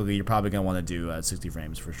specifically, you're probably gonna want to do 60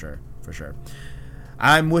 frames for sure, for sure.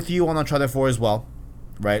 I'm with you on Uncharted 4 as well,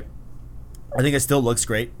 right? I think it still looks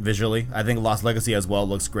great visually. I think Lost Legacy as well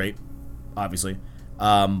looks great, obviously.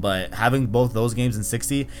 But having both those games in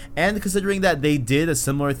 60, and considering that they did a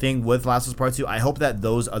similar thing with Last of Us Part 2, I hope that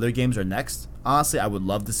those other games are next. Honestly, I would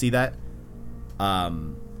love to see that.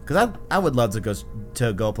 Because I would love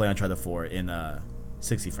to go play Uncharted 4 in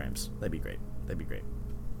 60 frames. That'd be great. That'd be great.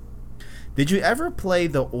 Did you ever play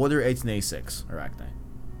the Order 1886, Arachne?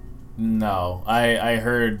 No, I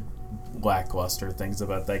heard lackluster things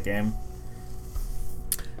about that game.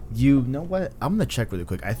 You know what? I'm gonna check really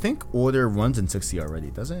quick. I think Order runs in 60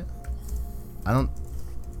 already, doesn't it? I don't.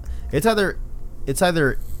 It's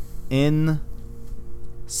either in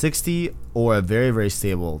 60 or a very, very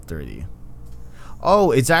stable 30.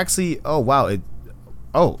 Oh, it's actually. Oh wow.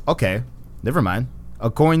 Okay. Never mind.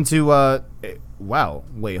 According to wow.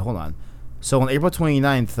 Wait, hold on. So on April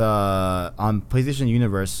 29th, on PlayStation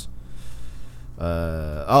Universe.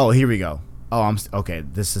 Oh, here we go. Oh, okay.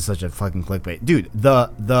 This is such a fucking clickbait, dude.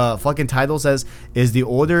 The fucking title says, "Is the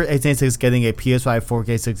Order 1886 getting a PS5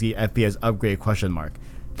 4K 60 FPS upgrade?" Question mark.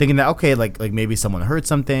 Thinking that okay, like maybe someone heard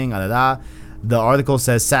something. The article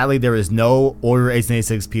says, "Sadly, there is no Order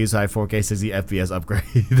 1886 PS5 4K 60 FPS upgrade.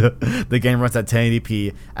 The game runs at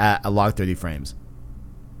 1080p at a locked 30 frames."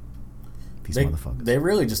 These motherfuckers. They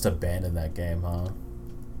really just abandoned that game, huh?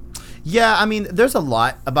 Yeah, I mean, there's a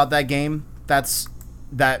lot about that game that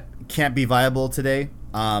can't be viable today.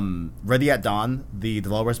 Ready at Dawn, the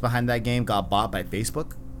developers behind that game, got bought by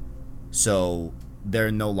Facebook, so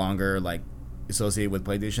they're no longer like associated with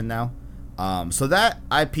PlayStation now. So that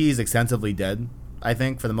IP is extensively dead, I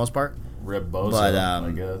think, for the most part. Rip Bozo, But,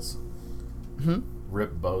 I guess.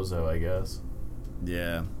 Rip Bozo, I guess.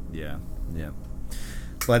 Yeah.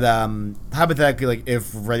 But hypothetically, like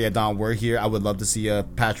if Ready at Dawn were here, I would love to see a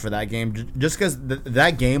patch for that game, just because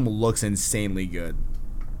that game looks insanely good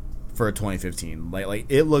for 2015. Like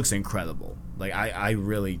it looks incredible. Like I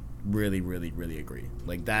really agree.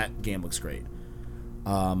 Like that game looks great.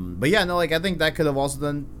 But yeah, no, like I think that could have also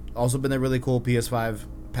been a really cool PS5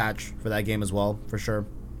 patch for that game as well, for sure.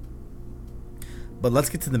 But let's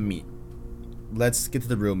get to the meat. Let's get to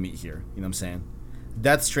the real meat here. You know what I'm saying?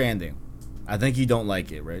 Death Stranding. I think you don't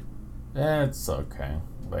like it, right? It's okay.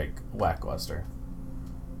 Like, lackluster.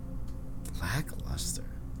 Lackluster,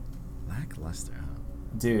 huh?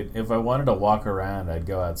 Dude, if I wanted to walk around, I'd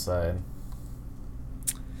go outside.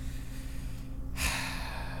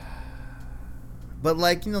 But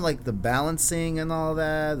like, you know, like the balancing and all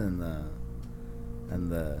that, and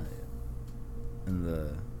the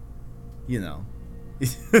you know.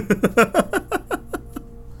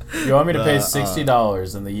 You want me to pay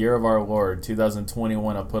 $60 in the year of our Lord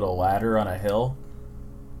 2021 to put a ladder on a hill?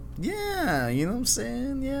 Yeah, you know what I'm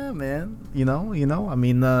saying? Yeah, man. You know. I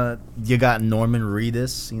mean, you got Norman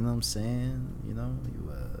Reedus. You know what I'm saying? You know, you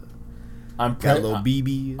got a little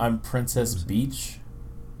BB. I'm Princess Beach.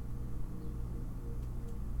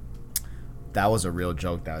 That was a real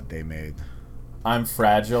joke that they made. I'm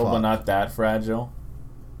fragile, but not that fragile.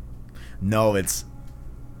 No, it's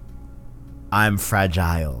I'm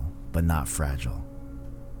fragile, but not fragile.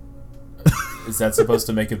 Is that supposed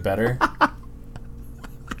to make it better?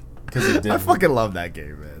 Because it did. I fucking love that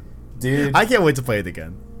game, man. Dude, I can't wait to play it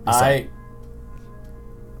again. I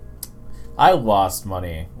lost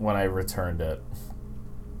money when I returned it.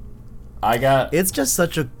 It's just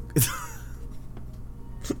such a.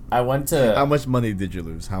 I went to. How much money did you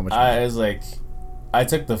lose? How much? I was like, I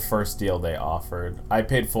took the first deal they offered. I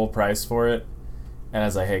paid full price for it, and I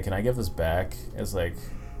was like, "Hey, can I get this back?" It's like,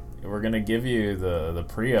 we're gonna give you the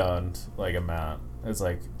pre-owned like amount. It's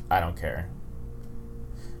like, I don't care.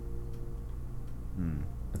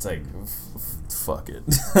 It's like, fuck it.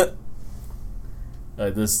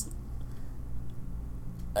 This.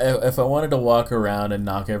 If I wanted to walk around and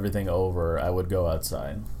knock everything over, I would go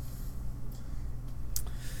outside.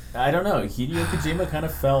 I don't know. Hideo Kojima kind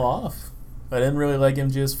of fell off. I didn't really like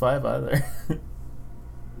MGS5 either.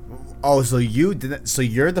 Oh, so you didn't? So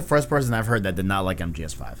you're the first person I've heard that did not like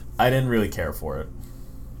MGS5. I didn't really care for it.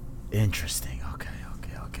 Interesting. Okay.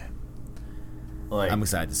 Like, I'm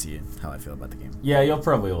excited to see how I feel about the game. Yeah, you'll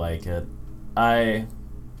probably like it. I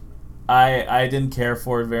didn't care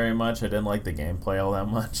for it very much. I didn't like the gameplay all that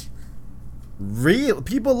much. Real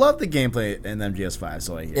people love the gameplay in MGS5,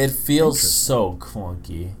 so I hear. It feels so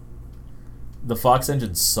clunky. The Fox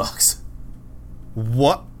engine sucks.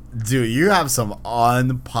 What? Dude, you have some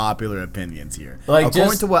unpopular opinions here. Like, according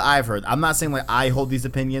just- to what I've heard, I'm not saying like I hold these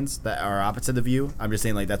opinions that are opposite of you. I'm just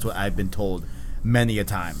saying like that's what I've been told many a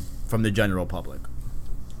time from the general public.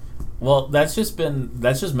 Well, that's just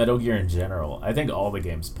Metal Gear in general. I think all the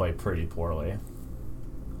games play pretty poorly.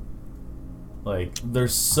 Like, they're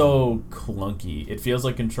so clunky. It feels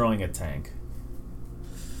like controlling a tank.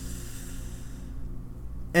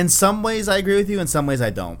 In some ways, I agree with you. In some ways, I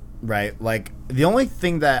don't. Right? Like the only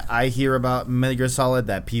thing that I hear about Metal Gear Solid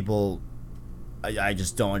that people, I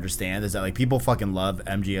just don't understand is that like people fucking love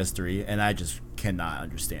MGS3, and I just cannot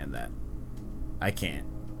understand that. I can't.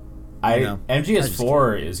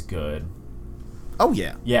 MGS4 is good. Oh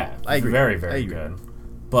yeah. Yeah, I agree. Very, I very agree. good.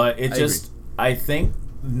 But it I just, I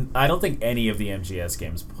don't think any of the MGS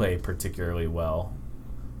games play particularly well.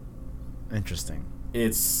 Interesting.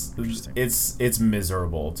 It's Interesting. it's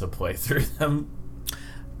miserable to play through them.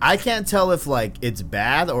 I can't tell if like it's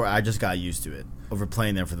bad or I just got used to it over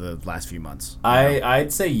playing them for the last few months.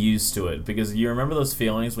 I'd say used to it, because you remember those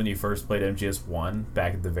feelings when you first played MGS1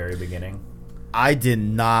 back at the very beginning? I did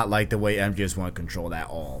not like the way MGS1 controlled at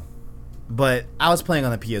all. But I was playing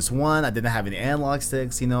on the PS1. I didn't have any analog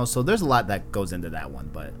sticks, you know, so there's a lot that goes into that one.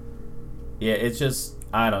 But Yeah, it's just,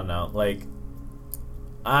 I don't know. Like,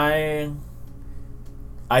 I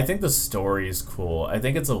think the story is cool. I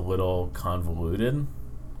think it's a little convoluted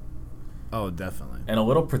oh, definitely. and a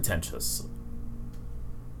little pretentious.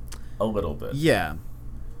 A little bit. Yeah.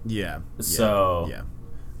 So- yeah.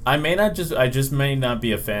 I just may not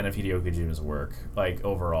be a fan of Hideo Kojima's work, like,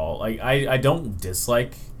 overall. Like, I don't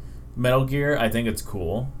dislike Metal Gear. I think it's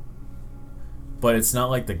cool. But it's not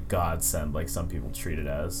like the godsend like some people treat it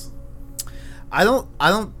as.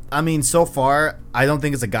 I mean, so far, I don't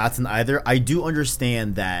think it's a godsend either. I do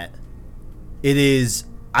understand that it is.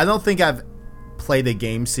 I don't think I've played a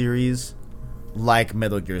game series like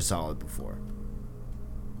Metal Gear Solid before.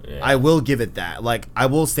 Yeah. I will give it that. Like, I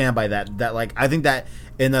will stand by that. That, like, I think that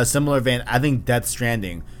in a similar vein, I think Death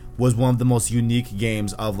Stranding was one of the most unique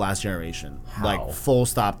games of last generation. How? Like, full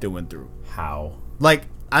stop through and through. How? Like,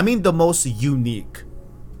 I mean, the most unique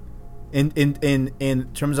in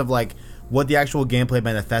terms of like what the actual gameplay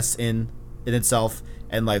manifests in itself,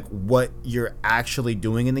 and like what you're actually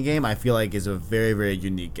doing in the game. I feel like is a very, very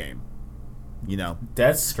unique game. You know,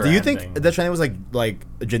 Death do Stranding. you think Death Stranding was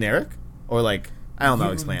like generic or like I don't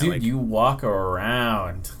know? Explain. Dude, Like, you walk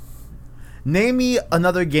around. name me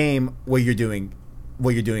another game where you're doing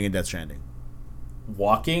what you're doing in Death Stranding.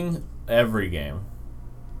 Walking every game.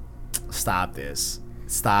 Stop this.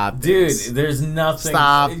 Stop Dude, this. there's nothing.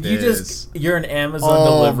 Stop You're an Amazon Oh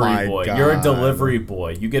delivery my boy. God. You're a delivery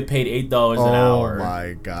boy. You get paid $8 an hour. Oh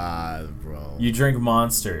my god, bro. You drink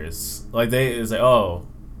Monsters. It's like, oh,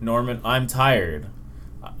 Norman, I'm tired.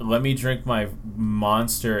 Let me drink my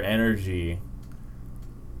Monster Energy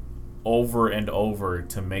over and over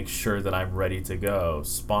to make sure that I'm ready to go.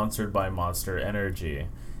 Sponsored by Monster Energy.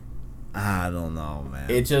 I don't know, man.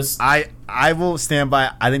 It just I will stand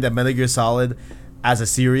by. I think that Metal Gear Solid, as a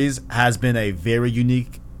series, has been a very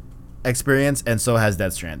unique experience, and so has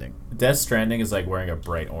Death Stranding. Death Stranding is like wearing a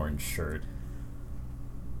bright orange shirt.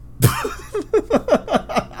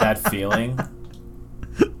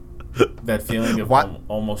 That feeling of What?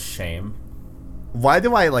 almost shame. Why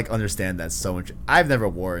do I like understand that so much? I've never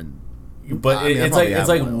worn. But I mean, I it's probably like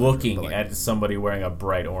have one, looking but, like, at somebody wearing a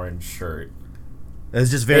bright orange shirt. It's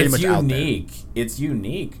just very It's much out there. unique. It's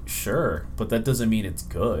unique, sure, but that doesn't mean it's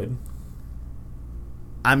good.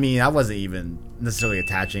 I mean, I wasn't even necessarily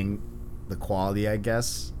attaching the quality, I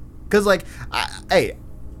guess, because like,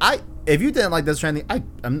 if you didn't like Death Stranding,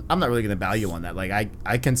 I'm not really gonna value on that. Like,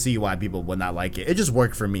 I can see why people would not like it. It just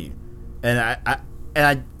worked for me, and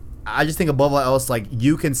I just think above all else, like,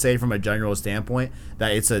 you can say from a general standpoint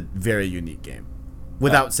that it's a very unique game,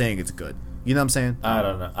 without saying it's good. You know what I'm saying? I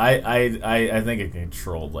don't know. I think it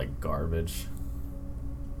controlled like garbage.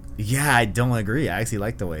 Yeah, I don't agree. I actually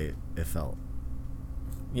like the way it felt.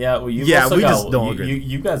 Yeah, well, Yeah, we just don't agree.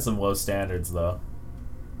 You got some low standards though.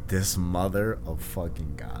 This mother of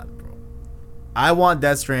fucking god, bro. I want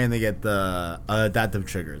Death Stranding to get the adaptive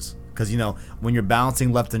triggers, because you know when you're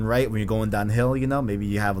balancing left and right, when you're going downhill, you know maybe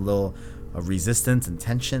you have a little of resistance and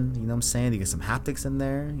tension. You know what I'm saying? You get some haptics in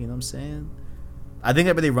there. You know what I'm saying? I think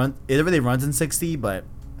it really runs in 60, but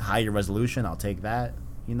higher resolution, I'll take that.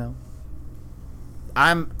 You know.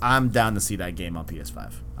 I'm down to see that game on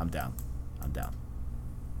PS5. I'm down.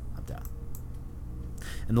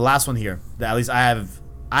 And the last one here, that at least I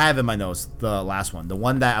have in my notes, the last one, the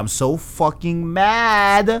one that I'm so fucking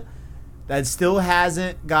mad that still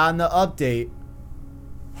hasn't gotten the update.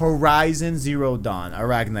 Horizon Zero Dawn.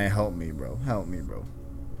 Arachnite, help me, bro. Help me, bro.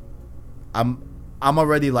 I'm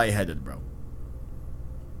already lightheaded, bro.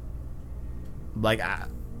 Like I'm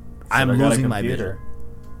Should've got a losing my computer. vision.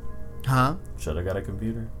 Huh? Should have got a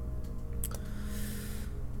computer.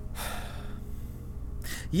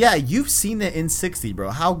 Yeah, you've seen it in 60, bro.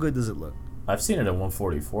 How good does it look? I've seen it at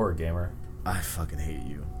 144, gamer. I fucking hate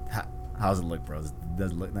you. How's it look, bro?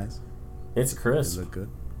 Does it look nice? It's Does crisp. it look good?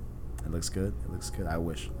 It looks good. It looks good. I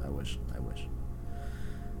wish.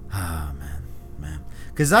 Ah, man.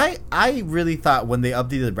 Because I really thought when they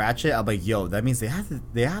updated Ratchet, I'm like, yo, that means they have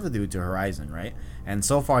to do it to Horizon, right? And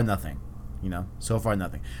so far nothing. So far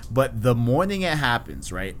nothing. But the morning it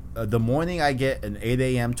happens, right? The morning I get an 8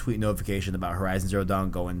 a.m. tweet notification about Horizon Zero Dawn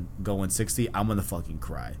going 60, I'm gonna fucking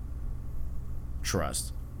cry.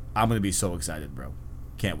 Trust. I'm gonna be so excited, bro.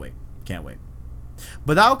 Can't wait.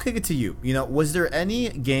 But I'll kick it to you. Was there any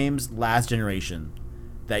games last generation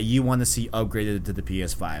that you want to see upgraded to the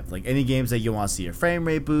PS5? Like any games that you want to see a frame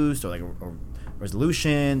rate boost or like a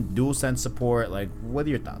resolution, DualSense support? Like, what are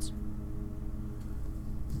your thoughts?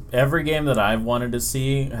 Every game that I've wanted to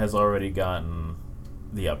see has already gotten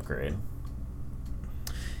the upgrade.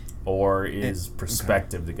 Or is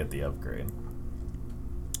prospective to get the upgrade.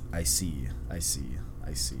 I see.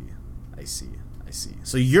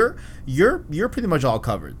 So you're pretty much all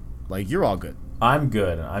covered. Like, you're all good. I'm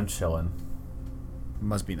good. I'm chilling.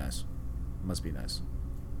 Must be nice.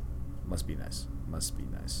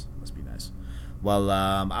 Well,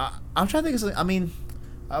 I'm trying to think of something. I mean,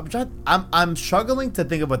 I'm struggling to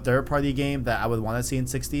think of a third party game that I would want to see in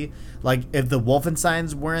 60. Like if the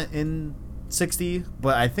Wolfensteins weren't in 60,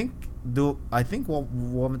 but I think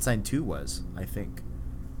Wolfenstein 2 was. I think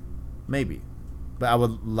maybe, but I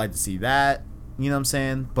would like to see that. You know what I'm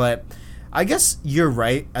saying? But I guess you're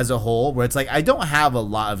right as a whole, where it's like I don't have a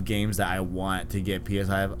lot of games that I want to get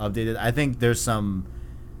PS5 updated. I think there's some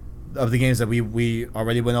of the games that we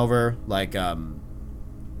already went over, like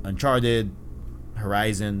Uncharted,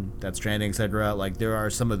 Horizon, Death Stranding, etc. Like there are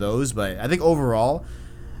some of those, but I think overall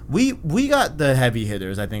we got the heavy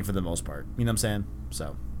hitters, I think, for the most part. You know what I'm saying?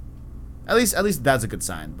 So at least that's a good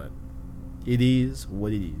sign, but it is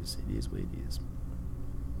what it is.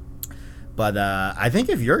 But I think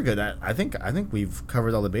if you're good at, I think we've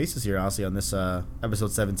covered all the bases here, honestly, on this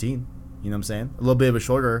episode 17. You know what I'm saying? A little bit of a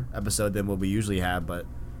shorter episode than what we usually have, but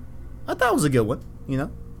I thought it was a good one. Yeah,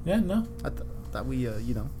 no. I thought we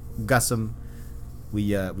got some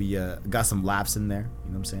got some laps in there.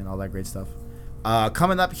 You know what I'm saying? All that great stuff.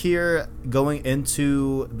 Coming up here, going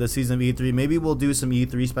into the season of E3, maybe we'll do some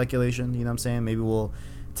E3 speculation. You know what I'm saying? Maybe we'll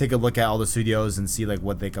take a look at all the studios and see like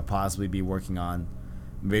what they could possibly be working on.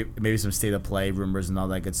 Maybe some state of play rumors and all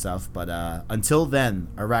that good stuff. But until then,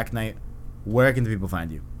 Arachnite, where can the people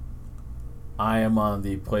find you? I am on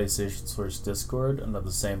the PlayStation Source Discord under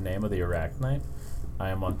the same name of the Arachnite. I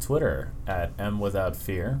am on Twitter at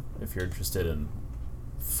MWithoutFear if you're interested in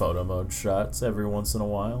photo mode shots every once in a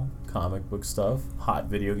while, comic book stuff, hot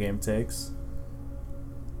video game takes,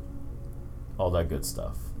 all that good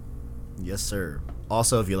stuff. Yes, sir.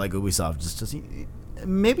 Also, if you like Ubisoft, just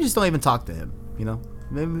maybe just don't even talk to him.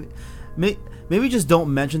 Maybe just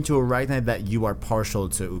don't mention to Arachnite that you are partial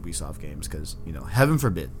to Ubisoft games, because heaven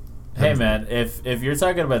forbid. Hey man, if you're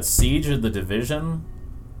talking about Siege or The Division,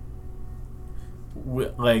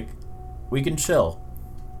 we can chill.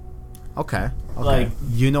 Okay. Like,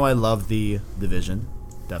 I love The Division.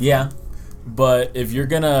 Definitely. Yeah, but if you're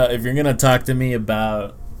gonna talk to me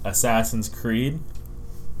about Assassin's Creed,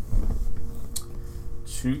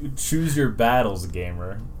 choose your battles,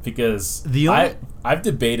 gamer. Because I've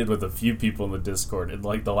debated with a few people in the Discord in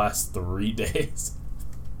like the last 3 days.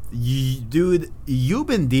 Dude, you've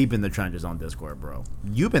been deep in the trenches on Discord, bro.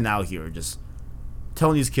 You've been out here just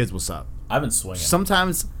telling these kids what's up. I've been swinging.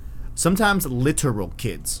 Sometimes literal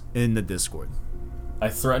kids in the Discord. I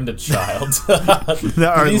threatened a child. There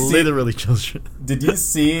are literally children. Did you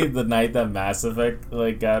see the night that Mass Effect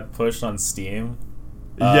got pushed on Steam?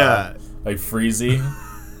 Yeah. Like Freezy.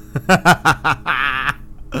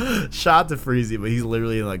 Shout out to Freezy, but he's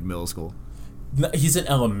literally in like middle school. No, he's an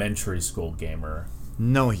elementary school gamer.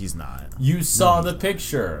 No, he's not. You saw the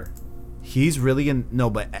picture. He's really in... No,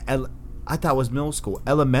 but I thought it was middle school.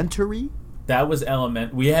 Elementary? That was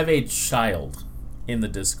We have a child in the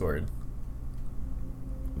Discord.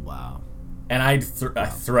 Wow. And I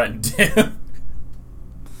threatened him.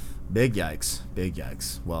 Big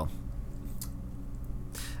yikes. Well,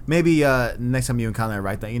 maybe next time you encounter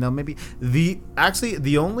Arachnite, maybe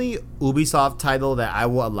the only Ubisoft title that I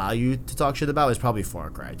will allow you to talk shit about is probably Far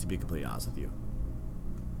Cry, to be completely honest with you.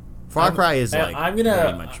 Far Cry is like I'm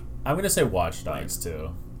very much I'm gonna say Watch Dogs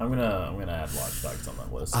too. I'm gonna add Watch Dogs on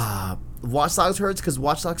that list. Watch Dogs hurts because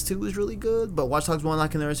Watch Dogs 2 was really good, but Watch Dogs 1 I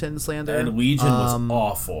can understand the slander. And Legion was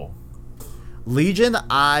awful. Legion,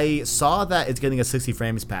 I saw that it's getting a 60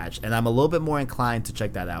 frames patch, and I'm a little bit more inclined to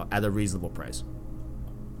check that out at a reasonable price.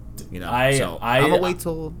 You know, I'm gonna wait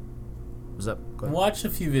till. What's up? Go ahead. Watch a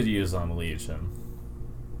few videos on Legion.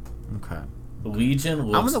 Okay. Legion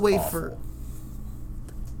looks I'm gonna wait awful.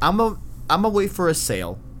 I'm gonna wait for a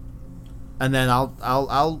sale, and then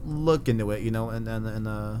I'll look into it, you know,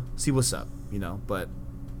 and see what's up, you know. But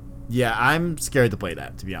yeah, I'm scared to play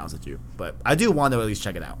that, to be honest with you. But I do want to at least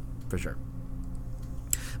check it out for sure.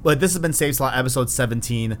 But this has been Save Slot episode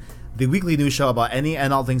 17, the weekly news show about any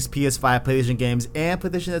and all things PS5, PlayStation games, and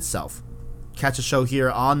PlayStation itself. Catch the show here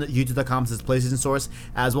on youtube.com/PlayStation Source,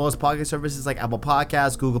 as well as podcast services like Apple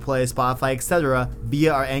Podcasts, Google Play, Spotify, etc.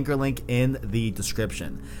 via our anchor link in the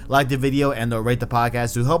description. Like the video and rate the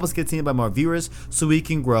podcast to help us continue by more viewers so we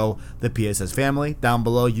can grow the PSS family. Down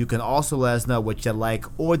below, you can also let us know what you like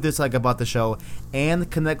or dislike about the show and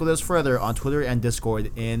connect with us further on Twitter and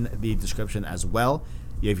Discord in the description as well.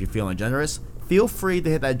 If you're feeling generous, feel free to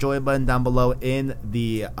hit that join button down below in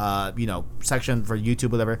the section for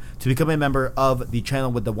YouTube, whatever, to become a member of the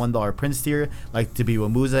channel with the $1 Prince tier, like to be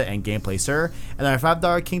Wamuza and Gameplay Sir, and our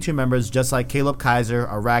 $5 King tier members, just like Caleb Kaiser,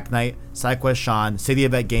 Iraq Knight, SideQuest Sean, City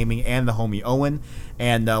of Bet Gaming, and the homie Owen.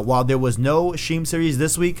 And while there was no Sheem series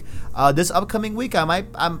this week, this upcoming week I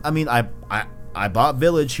bought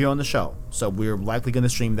Village here on the show, so we're likely going to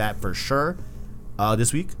stream that for sure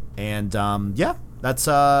this week. And yeah. That's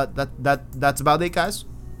about it, guys.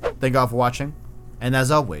 Thank you all for watching, and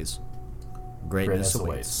as always, greatness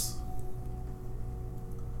awaits.